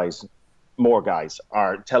smash more guys,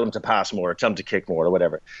 or tell him to pass more, or tell him to kick more, or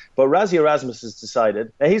whatever. But Rassie Erasmus has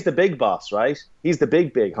decided, now he's the big boss, right? He's the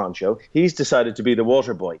big honcho. He's decided to be the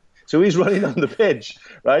water boy. So he's running on the pitch,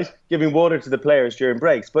 right, giving water to the players during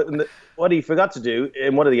breaks. But what he forgot to do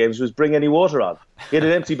in one of the games was bring any water on. He had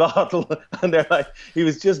an empty bottle, and he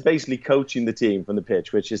was just basically coaching the team from the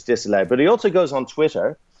pitch, which is disallowed. But he also goes on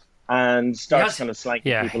Twitter and starts kind of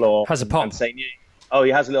slanging people off. Has a pop. And saying, he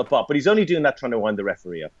has a little pop. But he's only doing that trying to wind the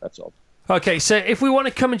referee up, that's all. Okay, so if we want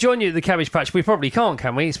to come and join you at the Cabbage Patch, we probably can't,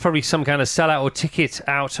 can we? It's probably some kind of sellout or ticket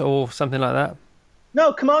out or something like that.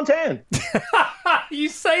 No, come on down. You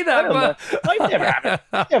say that, but I've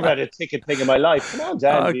never had a ticket thing in my life. Come on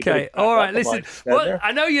down. Okay, all right. Listen,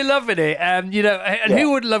 I know you're loving it, and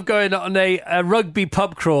who would love going on a rugby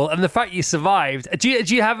pub crawl? And the fact you survived. Do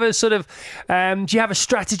you have a sort of do you have a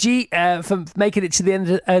strategy for making it to the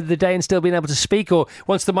end of the day and still being able to speak? Or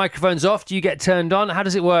once the microphone's off, do you get turned on? How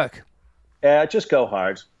does it work? Just go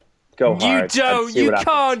hard. Go hard. You don't. You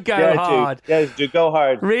can't go hard. Dude, go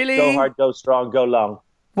hard. Really? Go hard, go strong, go long.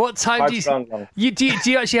 What time hard, do you... Strong, long. Do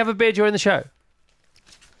you actually have a beer during the show?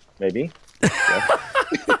 Maybe.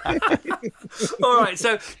 All right,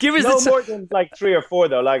 so give us no more than like 3 or 4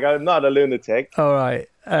 though. Like I'm not a lunatic. All right.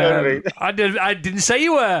 I didn't say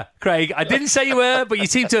you were, Craig. I didn't say you were, but you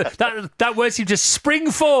seem to that word seemed to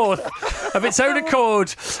spring forth of its own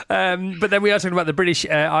accord. But then we are talking about the British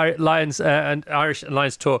Lions and Irish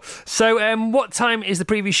Lions tour. So, what time is the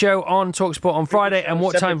preview show on TalkSport on Friday? And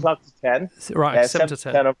what 7 time? 7 to 10. Right, 7 to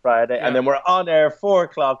 10 on Friday, and then we're on air 4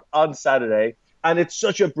 o'clock on Saturday. And it's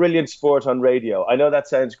such a brilliant sport on radio. I know that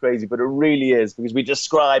sounds crazy, but it really is, because we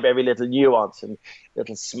describe every little nuance and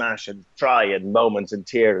little smash and try and moment and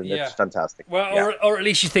tear, and it's fantastic. Well, or at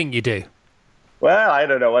least you think you do. Well, I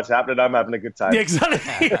don't know what's happening. I'm having a good time. Yeah,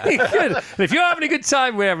 exactly. Good. And if you're having a good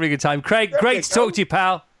time, we're having a good time. Craig, great to talk to you,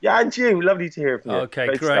 pal. Yeah, and you. Lovely to hear from you. Okay,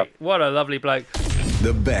 great. What a lovely bloke.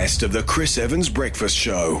 The best of the Chris Evans Breakfast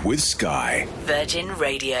Show with Sky. Virgin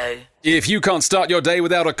Radio. If you can't start your day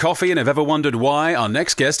without a coffee and have ever wondered why, our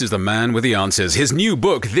next guest is the man with the answers. His new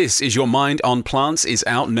book, This Is Your Mind on Plants, is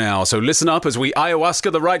out now. So listen up as we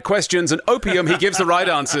ayahuasca the right questions and opium he gives the right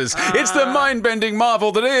answers. It's the mind-bending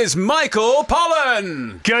marvel that is Michael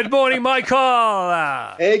Pollan. Good morning,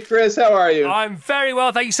 Michael. Hey, Chris, how are you? I'm very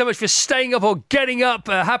well. Thank you so much for staying up or getting up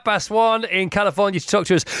 1:30 in California to talk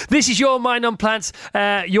to us. This is Your Mind on Plants,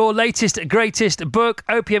 your latest, greatest book,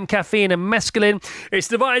 Opium, Caffeine and Mescaline. It's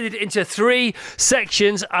divided into 3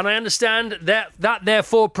 sections, and I understand that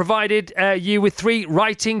therefore provided you with 3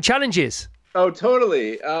 writing challenges. Oh,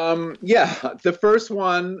 totally. The first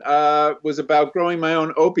one was about growing my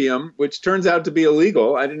own opium, which turns out to be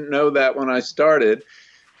illegal. I didn't know that when I started.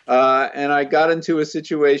 And I got into a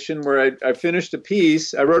situation where I finished a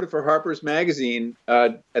piece. I wrote it for Harper's Magazine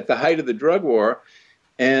at the height of the drug war.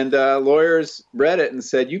 And lawyers read it and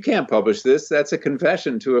said, "You can't publish this. That's a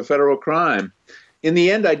confession to a federal crime." In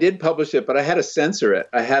the end, I did publish it, but I had to censor it.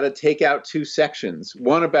 I had to take out 2 sections.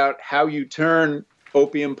 One about how you turn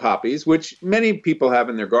opium poppies, which many people have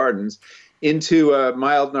in their gardens, into a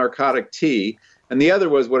mild narcotic tea. And the other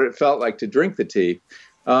was what it felt like to drink the tea.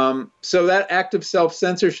 So that act of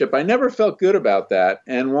self-censorship, I never felt good about that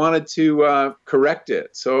and wanted to correct it.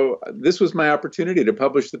 So this was my opportunity to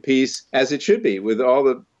publish the piece as it should be, with all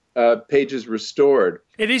the pages restored.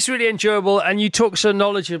 It is really enjoyable, and you talk so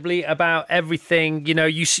knowledgeably about everything. You know,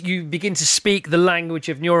 you begin to speak the language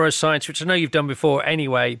of neuroscience, which I know you've done before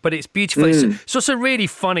anyway, but it's beautiful. It's also really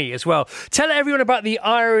funny as well. Tell everyone about the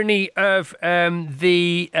irony of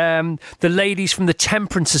the ladies from the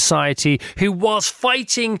Temperance Society who, whilst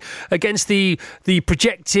fighting against the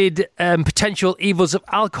projected potential evils of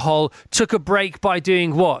alcohol, took a break by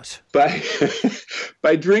doing what?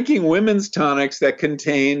 By drinking women's tonics that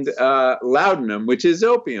contained laudanum, which is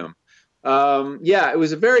opium. It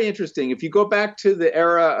was very interesting. If you go back to the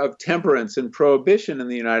era of temperance and prohibition in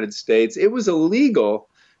the United States, it was illegal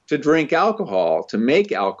to drink alcohol, to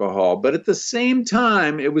make alcohol, but at the same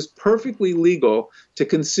time, it was perfectly legal to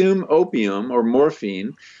consume opium or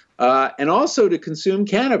morphine, and also to consume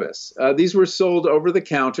cannabis. These were sold over the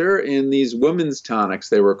counter in these women's tonics,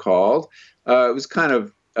 they were called. It was kind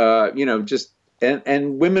of,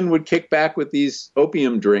 And women would kick back with these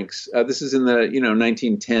opium drinks. This is in the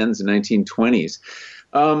 1910s and 1920s,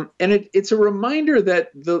 and it's a reminder that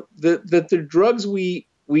the drugs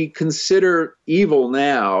we consider evil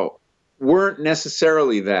now weren't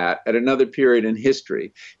necessarily that at another period in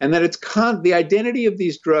history, and that it's the identity of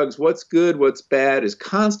these drugs, what's good, what's bad, is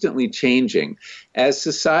constantly changing as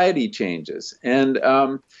society changes. And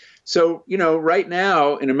so right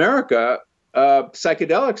now in America,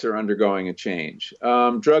 psychedelics are undergoing a change.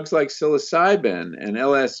 Drugs like psilocybin and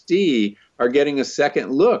LSD are getting a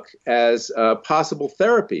second look as possible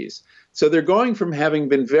therapies. So they're going from having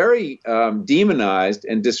been very demonized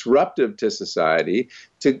and disruptive to society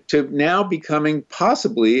to now becoming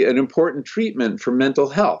possibly an important treatment for mental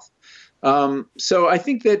health. So I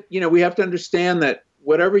think that, we have to understand that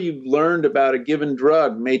whatever you've learned about a given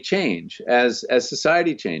drug may change as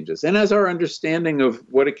society changes and as our understanding of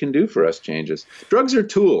what it can do for us changes. Drugs are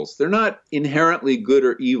tools. They're not inherently good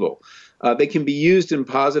or evil. They can be used in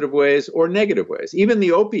positive ways or negative ways. Even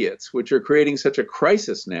the opiates, which are creating such a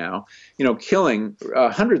crisis now, killing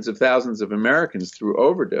hundreds of thousands of Americans through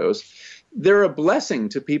overdose, they're a blessing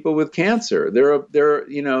to people with cancer.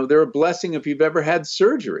 They're a blessing if you've ever had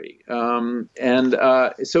surgery. So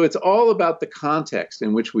it's all about the context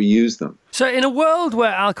in which we use them. So in a world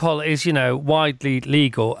where alcohol is, widely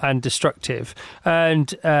legal and destructive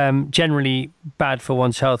and generally bad for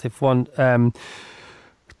one's health if one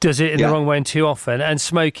does it in the wrong way and too often, and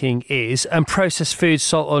smoking is, and processed food,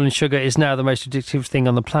 salt, oil and sugar is now the most addictive thing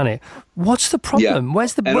on the planet. What's the problem?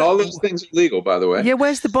 Yeah. All those things are legal, by the way. Yeah,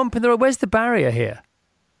 where's the bump in the road? Where's the barrier here?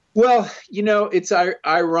 Well, it's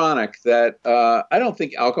ironic that I don't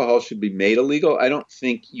think alcohol should be made illegal. I don't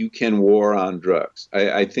think you can war on drugs.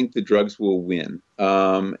 I think the drugs will win.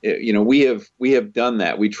 We have done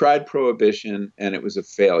that. We tried prohibition and it was a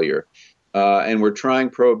failure. And we're trying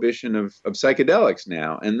prohibition of psychedelics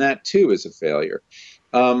now, and that too is a failure.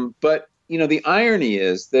 But the irony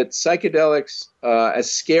is that psychedelics, as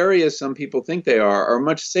scary as some people think they are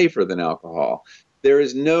much safer than alcohol. There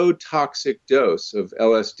is no toxic dose of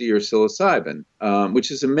LSD or psilocybin, which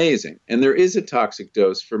is amazing. And there is a toxic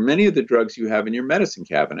dose for many of the drugs you have in your medicine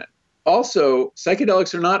cabinet. Also,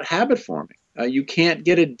 psychedelics are not habit forming. You can't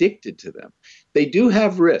get addicted to them. They do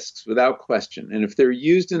have risks without question. And if they're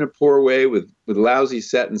used in a poor way with lousy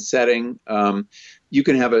set and setting, you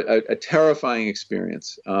can have a terrifying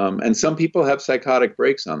experience. And some people have psychotic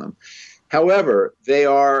breaks on them. However, they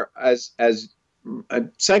are, as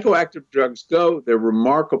psychoactive drugs go, they're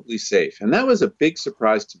remarkably safe. And that was a big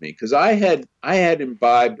surprise to me because I had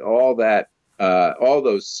imbibed all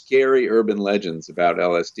those scary urban legends about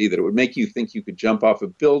LSD, that it would make you think you could jump off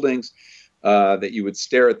of buildings, that you would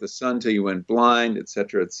stare at the sun till you went blind, et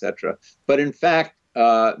cetera, et cetera. But in fact,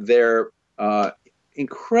 they're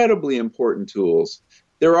incredibly important tools.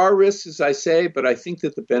 There are risks, as I say, but I think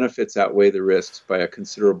that the benefits outweigh the risks by a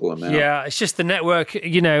considerable amount. Yeah, it's just the network,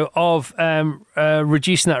 of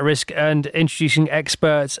reducing that risk and introducing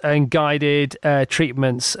experts and guided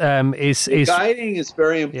treatments is guiding is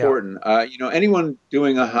very important. Yeah. Anyone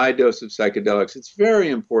doing a high dose of psychedelics, it's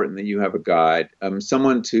very important that you have a guide,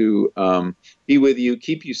 someone to be with you,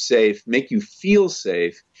 keep you safe, make you feel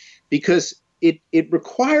safe, because it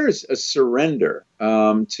requires a surrender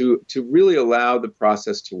to really allow the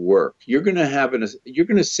process to work. You're going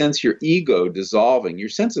to sense your ego dissolving. Your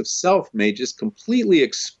sense of self may just completely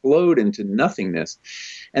explode into nothingness,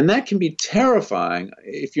 and that can be terrifying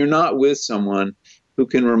if you're not with someone who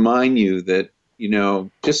can remind you that,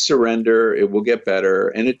 just surrender, it will get better,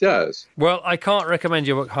 and it does. Well, I can't recommend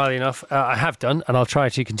your book highly enough. I have done, and I'll try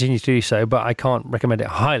to continue to do so, but I can't recommend it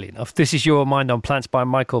highly enough. This is Your Mind on Plants by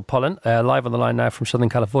Michael Pollan, live on the line now from Southern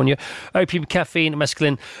California. Opium, caffeine,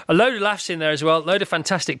 mescaline, a load of laughs in there as well, a load of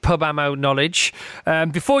fantastic pub ammo knowledge.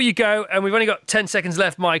 Before you go, and we've only got 10 seconds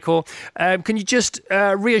left, Michael, can you just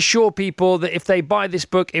reassure people that if they buy this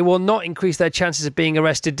book, it will not increase their chances of being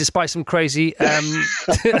arrested, despite some crazy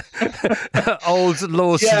old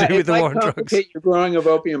laws to do with the war on drugs? Your growing of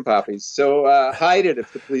opium poppies. So hide it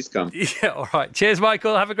if the police come. Yeah, all right. Cheers,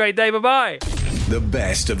 Michael. Have a great day. Bye-bye. The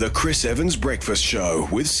best of the Chris Evans Breakfast Show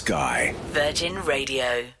with Sky. Virgin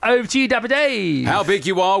Radio. Over to you, Dapper Dave. How big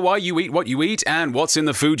you are, why you eat what you eat, and what's in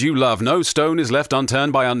the food you love. No stone is left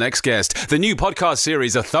unturned by our next guest. The new podcast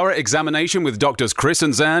series, A Thorough Examination with Doctors Chris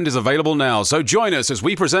and Zand, is available now. So join us as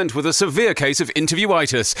we present with a severe case of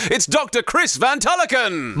interviewitis. It's Dr. Chris Van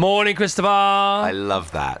Tulleken. Morning, Christopher. I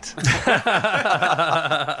love that.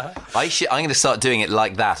 I'm going to start doing it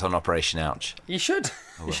like that on Operation Ouch. You should.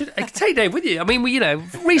 You should take Dave with you. I mean,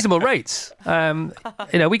 reasonable rates.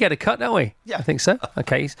 We get a cut, don't we? Yeah. I think so.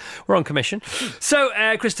 Okay, we're on commission. So,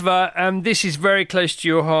 Christopher, this is very close to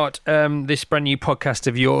your heart, this brand new podcast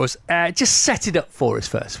of yours. Just set it up for us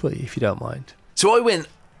first, will you, if you don't mind? So I went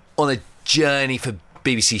on a journey for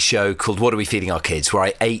BBC show called What Are We Feeding Our Kids, where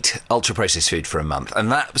I ate ultra-processed food for a month.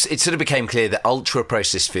 And it sort of became clear that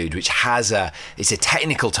ultra-processed food, which it's a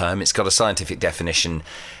technical term, it's got a scientific definition.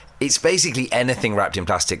 It's basically anything wrapped in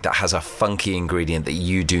plastic that has a funky ingredient that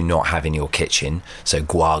you do not have in your kitchen. So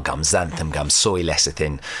guar gum, xanthan gum, soy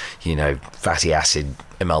lecithin, fatty acid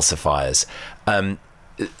emulsifiers.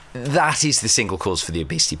 That is the single cause for the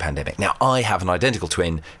obesity pandemic. Now, I have an identical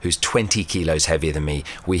twin who's 20 kilos heavier than me.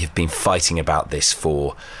 We have been fighting about this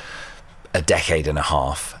for a decade and a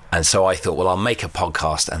half. And so I thought, well, I'll make a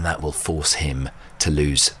podcast and that will force him to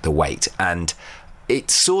lose the weight. And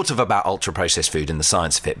it's sort of about ultra-processed food and the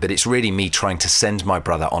science of it, but it's really me trying to send my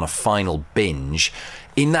brother on a final binge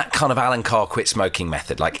in that kind of Alan Carr quit smoking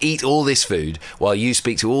method. Like, eat all this food while you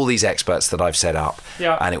speak to all these experts that I've set up,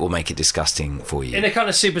 and it will make it disgusting for you. In a kind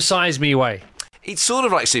of Super Size Me way. It's sort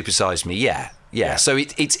of like Super Size Me, yeah. So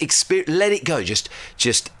let it go. Just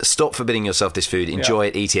stop forbidding yourself this food. Enjoy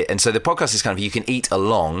it, eat it. And so the podcast is kind of, you can eat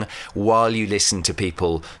along while you listen to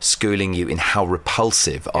people schooling you in how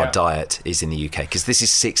repulsive our diet is in the UK, because this is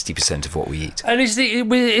 60% of what we eat. And is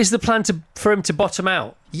the plan for him to bottom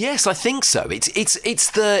out? Yes, I think so. It's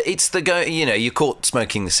the go. You're caught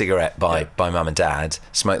smoking the cigarette by mum and dad.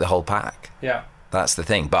 Smoke the whole pack. Yeah. That's the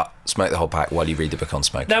thing, but smoke the whole pack while you read the book on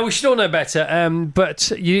smoking. Now, we should all know better,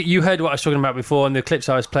 but you heard what I was talking about before, and the clips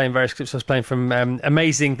I was playing, various clips I was playing from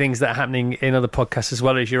amazing things that are happening in other podcasts as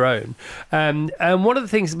well as your own. And one of the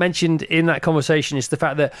things mentioned in that conversation is the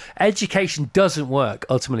fact that education doesn't work,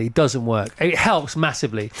 ultimately. It doesn't work. It helps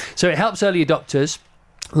massively. So it helps early adopters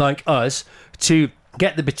like us to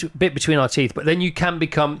get the bit between our teeth, but then you can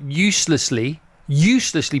become uselessly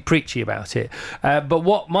preachy about it. But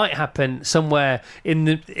what might happen somewhere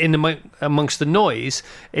amongst the noise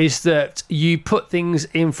is that you put things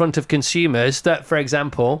in front of consumers that, for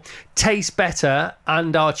example, taste better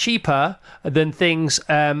and are cheaper than things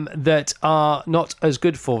that are not as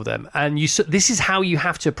good for them. And this is how you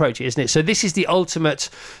have to approach it, isn't it? So this is the ultimate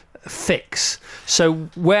fix. So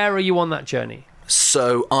where are you on that journey?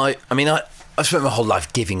 So I I've spent my whole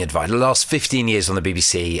life giving advice. The last 15 years on the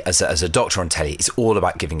BBC as a doctor on telly, it's all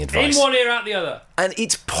about giving advice. In one ear, out the other. And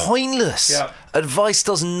it's pointless. Yeah. Advice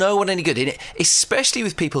does no one any good, especially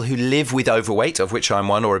with people who live with overweight, of which I'm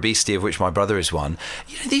one, or obesity, of which my brother is one.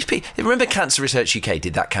 You know, these people. Remember, Cancer Research UK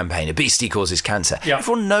did that campaign. Obesity causes cancer. Yeah.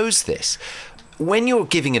 Everyone knows this. When you're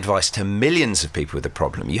giving advice to millions of people with a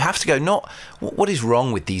problem, you have to go, not what is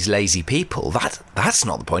wrong with these lazy people. That's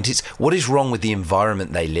not the point. It's what is wrong with the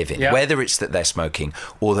environment they live in, whether it's that they're smoking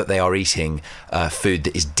or that they are eating food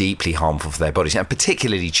that is deeply harmful for their bodies, and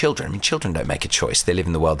particularly children. I mean, children don't make a choice. They live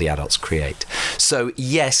in the world the adults create. So,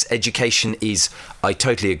 yes, education is, I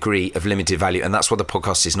totally agree, of limited value, and that's why the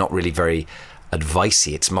podcast is not really very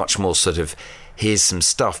advicey. It's much more sort of, here's some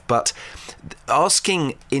stuff. But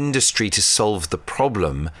asking industry to solve the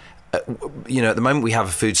problem, at the moment we have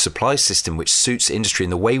a food supply system which suits industry in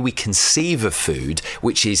the way we conceive of food,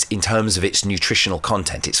 which is in terms of its nutritional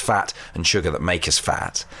content. It's fat and sugar that make us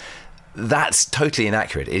fat. That's totally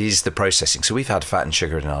inaccurate. It is the processing. So we've had fat and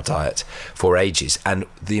sugar in our diet for ages, and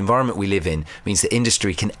the environment we live in means that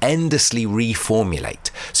industry can endlessly reformulate.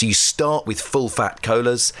 So you start with full fat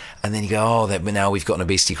colas, and then you go, now we've got an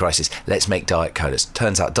obesity crisis. Let's make diet colas.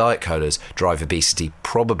 Turns out diet colas drive obesity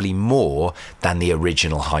probably more than the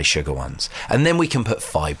original high sugar ones. And then we can put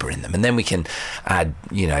fibre in them, and then we can add,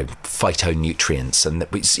 phytonutrients, and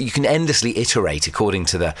you can endlessly iterate according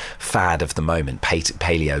to the fad of the moment,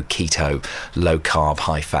 paleo, keto, low carb,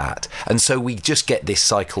 high fat. And so we just get this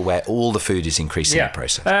cycle where all the food is increasingly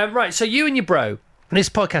processed. Right, so you and your bro, this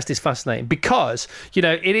podcast is fascinating because,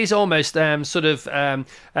 it is almost master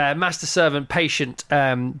servant, patient,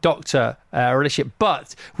 doctor relationship,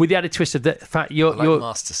 but with the added twist of the fact you're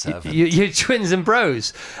master servant. You're twins and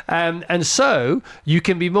bros, and so you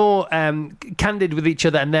can be more candid with each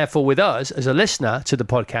other and therefore with us as a listener to the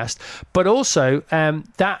podcast. But also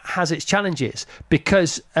that has its challenges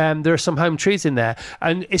because there are some home truths in there,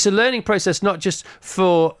 and it's a learning process not just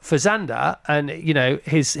for Xander and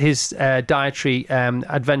his dietary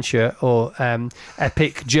adventure or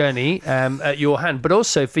epic journey at your hand, but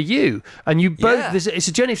also for you. And you both, it's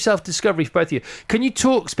a journey of self-discovery for both of you. Can you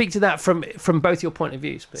speak to that from both your point of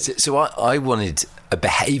views, please? So I wanted a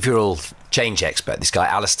behavioural change expert, this guy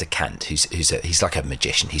Alistair Kant, he's like a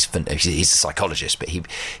magician. He's a psychologist, but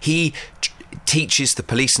he teaches the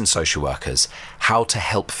police and social workers how to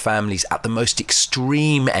help families at the most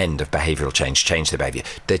extreme end of behavioural change their behaviour.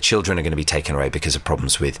 Their children are going to be taken away because of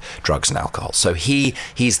problems with drugs and alcohol. So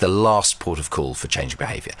he's the last port of call for changing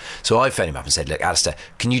behaviour. So I phoned him up and said, look, Alistair,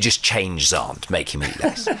 can you just change Zahn to make him eat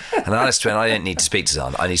less? And Alistair went, I don't need to speak to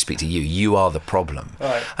Zahn, I need to speak to you. You are the problem.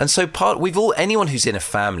 Right. And so anyone who's in a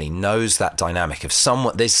family knows that dynamic of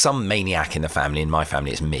there's some maniac in the family. In my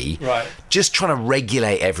family, it's me. Right. Just trying to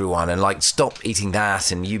regulate everyone and stop eating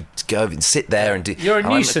that, and you go and sit there and do. You're a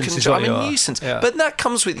nuisance. I'm a nuisance. Yeah. But that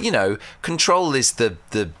comes with, control is the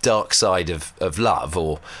dark side of love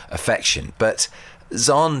or affection. But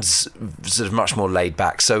Zahn's sort of much more laid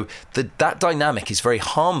back. So that dynamic is very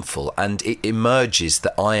harmful, and it emerges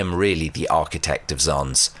that I am really the architect of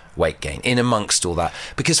Zahn's weight gain in amongst all that.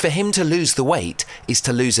 Because for him to lose the weight is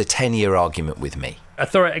to lose a 10-year argument with me. A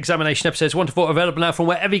thorough examination episodes 1 to 4 available now from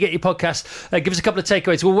wherever you get your podcasts. Give us a couple of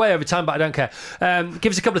takeaways. We're way over time, but I don't care.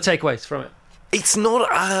 Give us a couple of takeaways from it. It's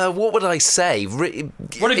not. What would I say? What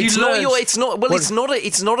have you learned? It's not. Well, it's not.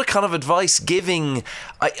 It's not a kind of advice giving.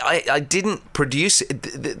 I didn't produce it.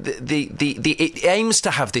 It aims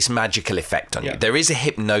to have this magical effect on you. There is a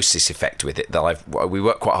hypnosis effect with it that we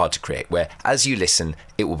work quite hard to create. Where as you listen,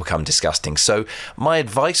 it will become disgusting. So my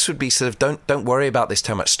advice would be sort of don't worry about this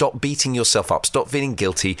too much. Stop beating yourself up. Stop feeling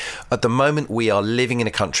guilty. At the moment, we are living in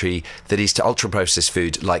a country that is to ultra processed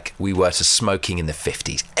food like we were to smoking in the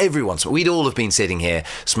 50s. We'd all have been sitting here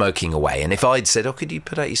smoking away, and if I'd said, could you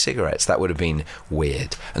put out your cigarettes, that would have been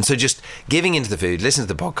weird. And so just giving into the food, listen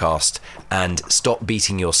to the podcast, and stop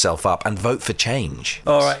beating yourself up, and vote for change.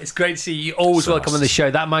 All right, it's great to see you. Always welcome on the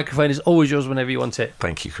show. That microphone is always yours whenever you want it.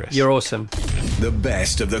 Thank you, Chris. You're awesome. The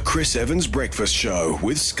best of the Chris Evans Breakfast Show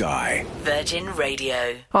with Sky. Virgin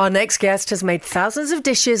Radio. Our next guest has made thousands of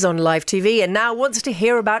dishes on live TV and now wants to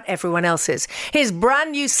hear about everyone else's. His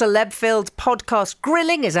brand new celeb-filled podcast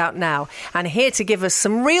Grilling is out now, and here to give us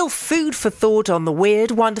some real food for thought on the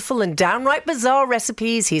weird, wonderful and downright bizarre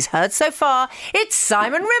recipes he's heard so far, it's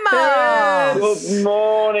Simon Rimmer. Good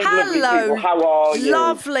morning, hello. Lovely people. How are you?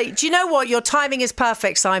 Lovely. Do you know what? Your timing is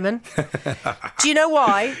perfect, Simon. Do you know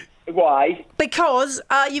why? Why? Because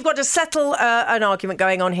you've got to settle an argument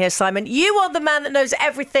going on here, Simon. You are the man that knows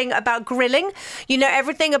everything about grilling. You know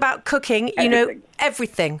everything about cooking. You know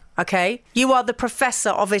everything, okay? You are the professor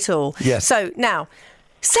of it all. Yes. So now,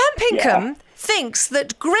 Sam Pinkham thinks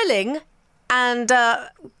that grilling and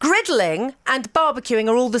griddling and barbecuing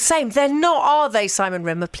are all the same. They're not, are they, Simon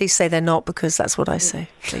Rimmer? Please say they're not, because that's what I say.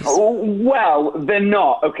 Please. Oh, well, they're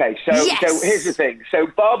not. Okay, so here's the thing. So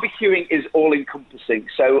barbecuing is all-encompassing.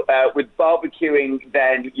 So with barbecuing,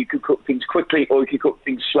 then you can cook things quickly or you can cook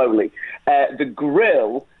things slowly. The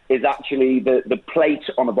grill is actually the plate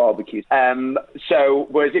on a barbecue. So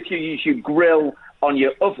whereas if you use your grill on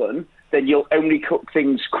your oven, then you'll only cook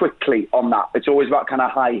things quickly on that. It's always about kind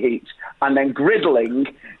of high heat. And then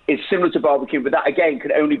griddling is similar to barbecue, but that, again,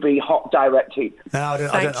 can only be hot, direct heat. No,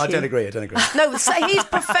 I don't agree. No, so he's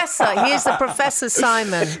Professor. He is the Professor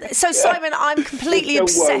Simon. So, Simon, I'm completely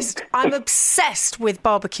obsessed. I'm obsessed with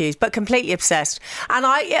barbecues, but completely obsessed. And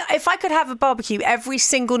if I could have a barbecue every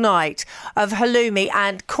single night of halloumi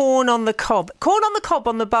and corn on the cob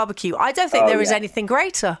on the barbecue, I don't think there is anything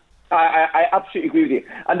greater. I absolutely agree with you.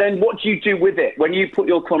 And then what do you do with it? When you put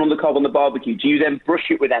your corn on the cob on the barbecue, do you then brush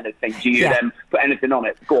it with anything? Do you then put anything on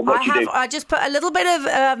it? Go on, what do you do? I just put a little bit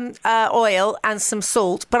of oil and some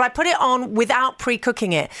salt, but I put it on without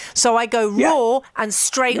pre-cooking it. So I go raw and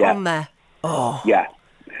straight on there. Oh. Yeah.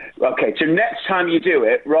 Okay, so next time you do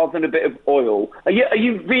it, rather than a bit of oil, are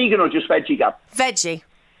you vegan or just veggie, Gab? Veggie.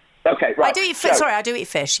 Okay, right. I do eat fish. Sorry, I do eat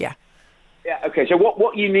fish, yeah. Yeah, okay, so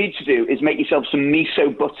what you need to do is make yourself some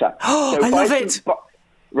miso butter. Oh, so I love it.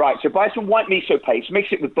 Right, so buy some white miso paste,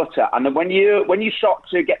 mix it with butter, and then when you start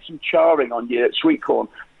to get some charring on your sweet corn,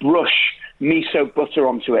 brush miso butter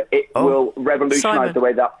onto it. It will revolutionise the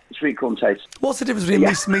way that sweet corn tastes. What's the difference between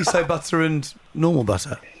miso butter and normal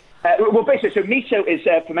butter? Well, basically, so miso is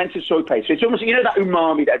fermented soy paste. So it's almost, that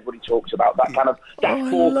umami that everybody talks about, that kind of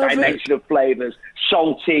fourth dimension of flavours,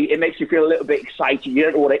 salty. It makes you feel a little bit excited. You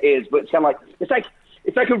don't know what it is, but it's kind of like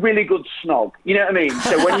it's like a really good snog. You know what I mean?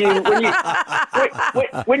 So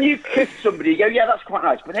when you kiss somebody, you go, yeah, that's quite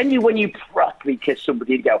nice. But then when you properly kiss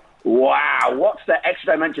somebody, you go, wow, what's the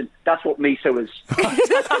extra dimension? That's what miso is.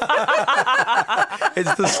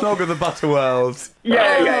 It's the snog of the butter world.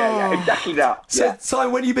 Yeah, exactly that. So,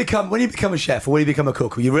 Simon, when you become a chef or when you become a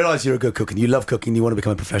cook, or you realise you're a good cook and you love cooking, you want to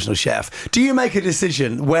become a professional chef, do you make a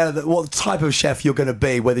decision what type of chef you're going to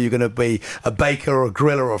be, whether you're going to be a baker or a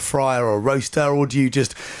griller or a fryer or a roaster, or do you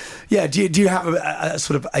just... Yeah, do you have a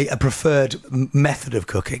sort of a preferred method of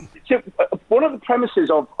cooking? So one of the premises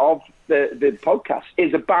of the podcast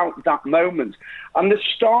is about that moment. And the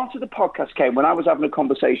start of the podcast came when I was having a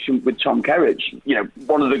conversation with Tom Kerridge,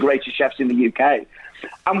 one of the greatest chefs in the UK.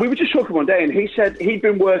 And we were just talking one day, and he said he'd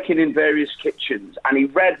been working in various kitchens, and he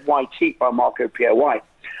read White Heat by Marco Pierre White.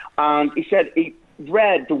 And he said he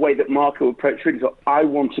read the way that Marco approached food. He thought, I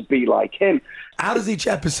want to be like him. How does each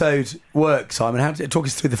episode work, Simon? Talk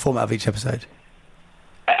us through the format of each episode.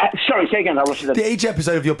 Sorry, say again. Each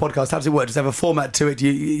episode of your podcast, how does it work? Does it have a format to it? Do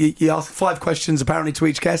you ask 5 questions apparently to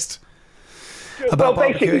each guest? Well,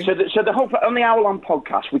 basically, so the whole on the Hour Long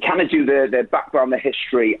podcast, we kind of do the background, the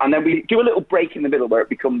history, and then we do a little break in the middle where it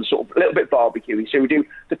becomes sort of a little bit barbecuey. So we do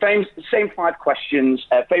the same 5 questions: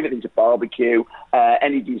 favourite things of barbecue,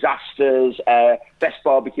 any disasters, best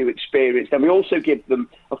barbecue experience. Then we also give them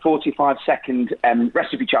a 45-second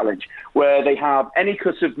recipe challenge where they have any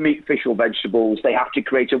cut of meat, fish, or vegetables. They have to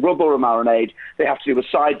create a rub or a marinade. They have to do a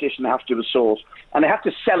side dish, and they have to do a sauce, and they have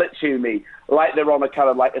to sell it to me like they're on a kind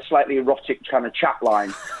of like a slightly erotic kind of chat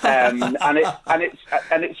line, and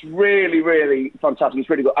it's really, really fantastic. It's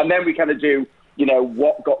really good. And then we kind of do,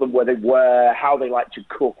 what got them where they were, how they like to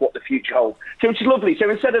cook, what the future holds. So it's lovely. So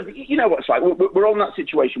instead of, what it's like, we're on that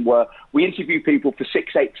situation where we interview people for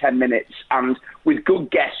 6, 8, 10 minutes, and with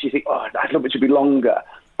good guests, you think, oh, I'd love it to be longer.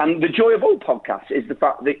 And the joy of all podcasts is the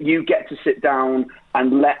fact that you get to sit down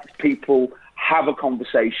and let people have a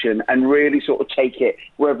conversation and really sort of take it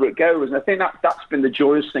wherever it goes. And I think that's been the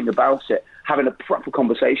joyous thing about it, having a proper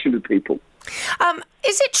conversation with people.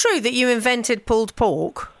 Is it true that you invented pulled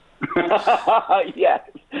pork? Yes.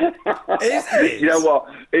 You know what?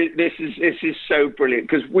 This is so brilliant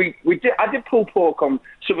because I did pulled pork on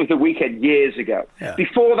some of the weekend years ago. Yeah.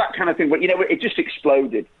 Before that kind of thing, but it just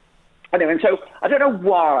exploded. Anyway, and so I don't know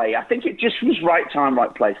why. I think it just was right time,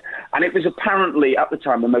 right place. And it was apparently, at the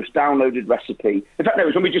time, the most downloaded recipe. In fact, no, it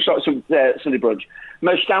was when we just started Sunday Brunch.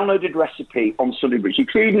 Most downloaded recipe on Sunday Brunch,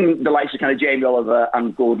 including the likes of kind of Jamie Oliver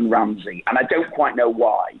and Gordon Ramsay. And I don't quite know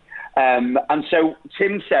why. And so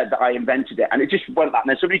Tim said that I invented it, and it just went that. And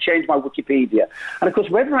then somebody changed my Wikipedia. And, of course,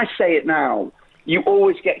 whenever I say it now, you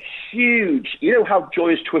always get huge, how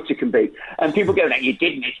joyous Twitter can be. And people go, no, you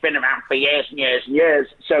didn't. It's been around for years and years and years.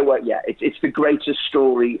 So, it's the greatest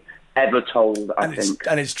story ever told, I think.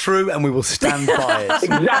 And it's true, and we will stand by it.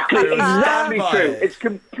 Exactly true. It's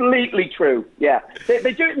completely true. Yeah,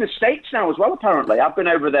 they do it in the States now as well. Apparently, I've been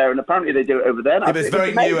over there, and apparently they do it over there. Yeah, but it's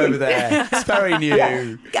very new over there. It's very new.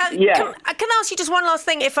 Can I ask you just one last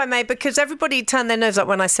thing, if I may, because everybody turned their nose up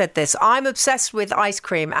when I said this. I'm obsessed with ice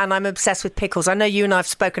cream, and I'm obsessed with pickles. I know you and I have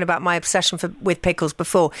spoken about my obsession with pickles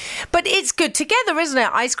before, but it's good together, isn't it?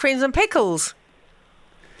 Ice creams and pickles.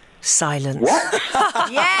 Silence. What?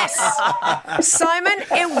 Yes, Simon,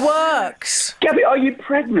 it works. Gabby, are you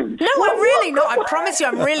pregnant? No, I'm really not. I promise you,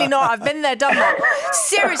 I'm really not. I've been there, done that.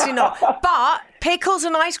 Seriously not. But pickles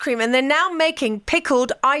and ice cream, and they're now making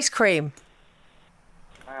pickled ice cream.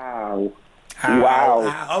 Wow.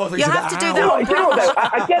 You have to do that on brunch.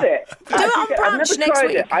 I get it. Do it on brunch next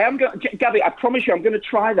week. I am going, Gabby, I promise you, I'm going to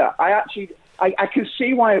try that. I can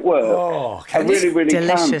see why it works. Oh, I really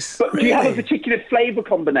delicious. can. But do you have a particular flavour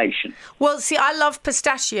combination? Well, see, I love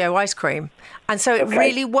pistachio ice cream, and so it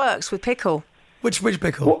really works with pickle. Which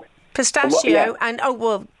pickle? Pistachio and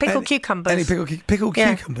pickled cucumbers. Any pickled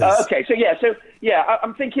cucumbers? Okay,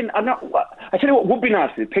 I'm thinking. I tell you what would be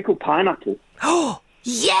nice is pickled pineapple. Oh.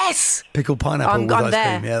 Yes! Pickled pineapple I'm with ice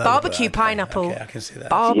there. cream. Yeah, barbecue pineapple. Okay, I can see that.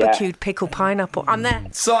 Barbecued pickled pineapple. I'm there.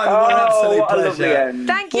 Simon, what an absolute pleasure.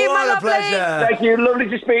 Thank you, my lovely. Pleasure. Thank you. Lovely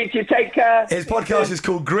to speak to you. Take care. His podcast is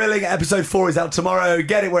called Grilling. Episode 4 is out tomorrow.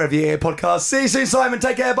 Get it wherever you hear podcasts. See you soon, Simon.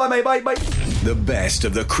 Take care. Bye, mate. Bye. The best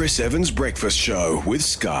of the Chris Evans Breakfast Show with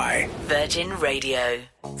Sky. Virgin Radio.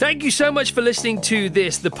 Thank you so much for listening to the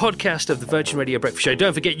podcast of the Virgin Radio Breakfast Show.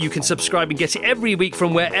 Don't forget you can subscribe and get it every week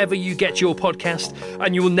from wherever you get your podcast,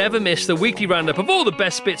 and you will never miss the weekly roundup of all the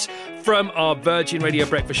best bits from our Virgin Radio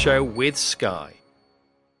Breakfast Show with Sky.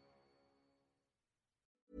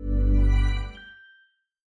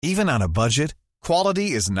 Even on a budget,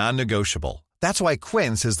 quality is non-negotiable. That's why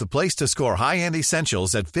Quince is the place to score high-end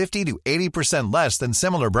essentials at 50 to 80% less than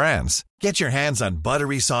similar brands. Get your hands on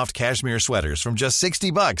buttery soft cashmere sweaters from just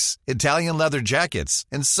 $60, Italian leather jackets,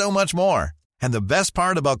 and so much more. And the best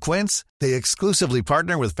part about Quince, they exclusively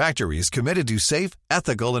partner with factories committed to safe,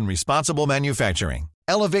 ethical, and responsible manufacturing.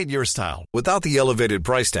 Elevate your style without the elevated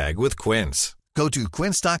price tag with Quince. Go to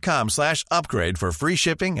quince.com/upgrade for free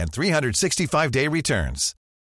shipping and 365-day returns.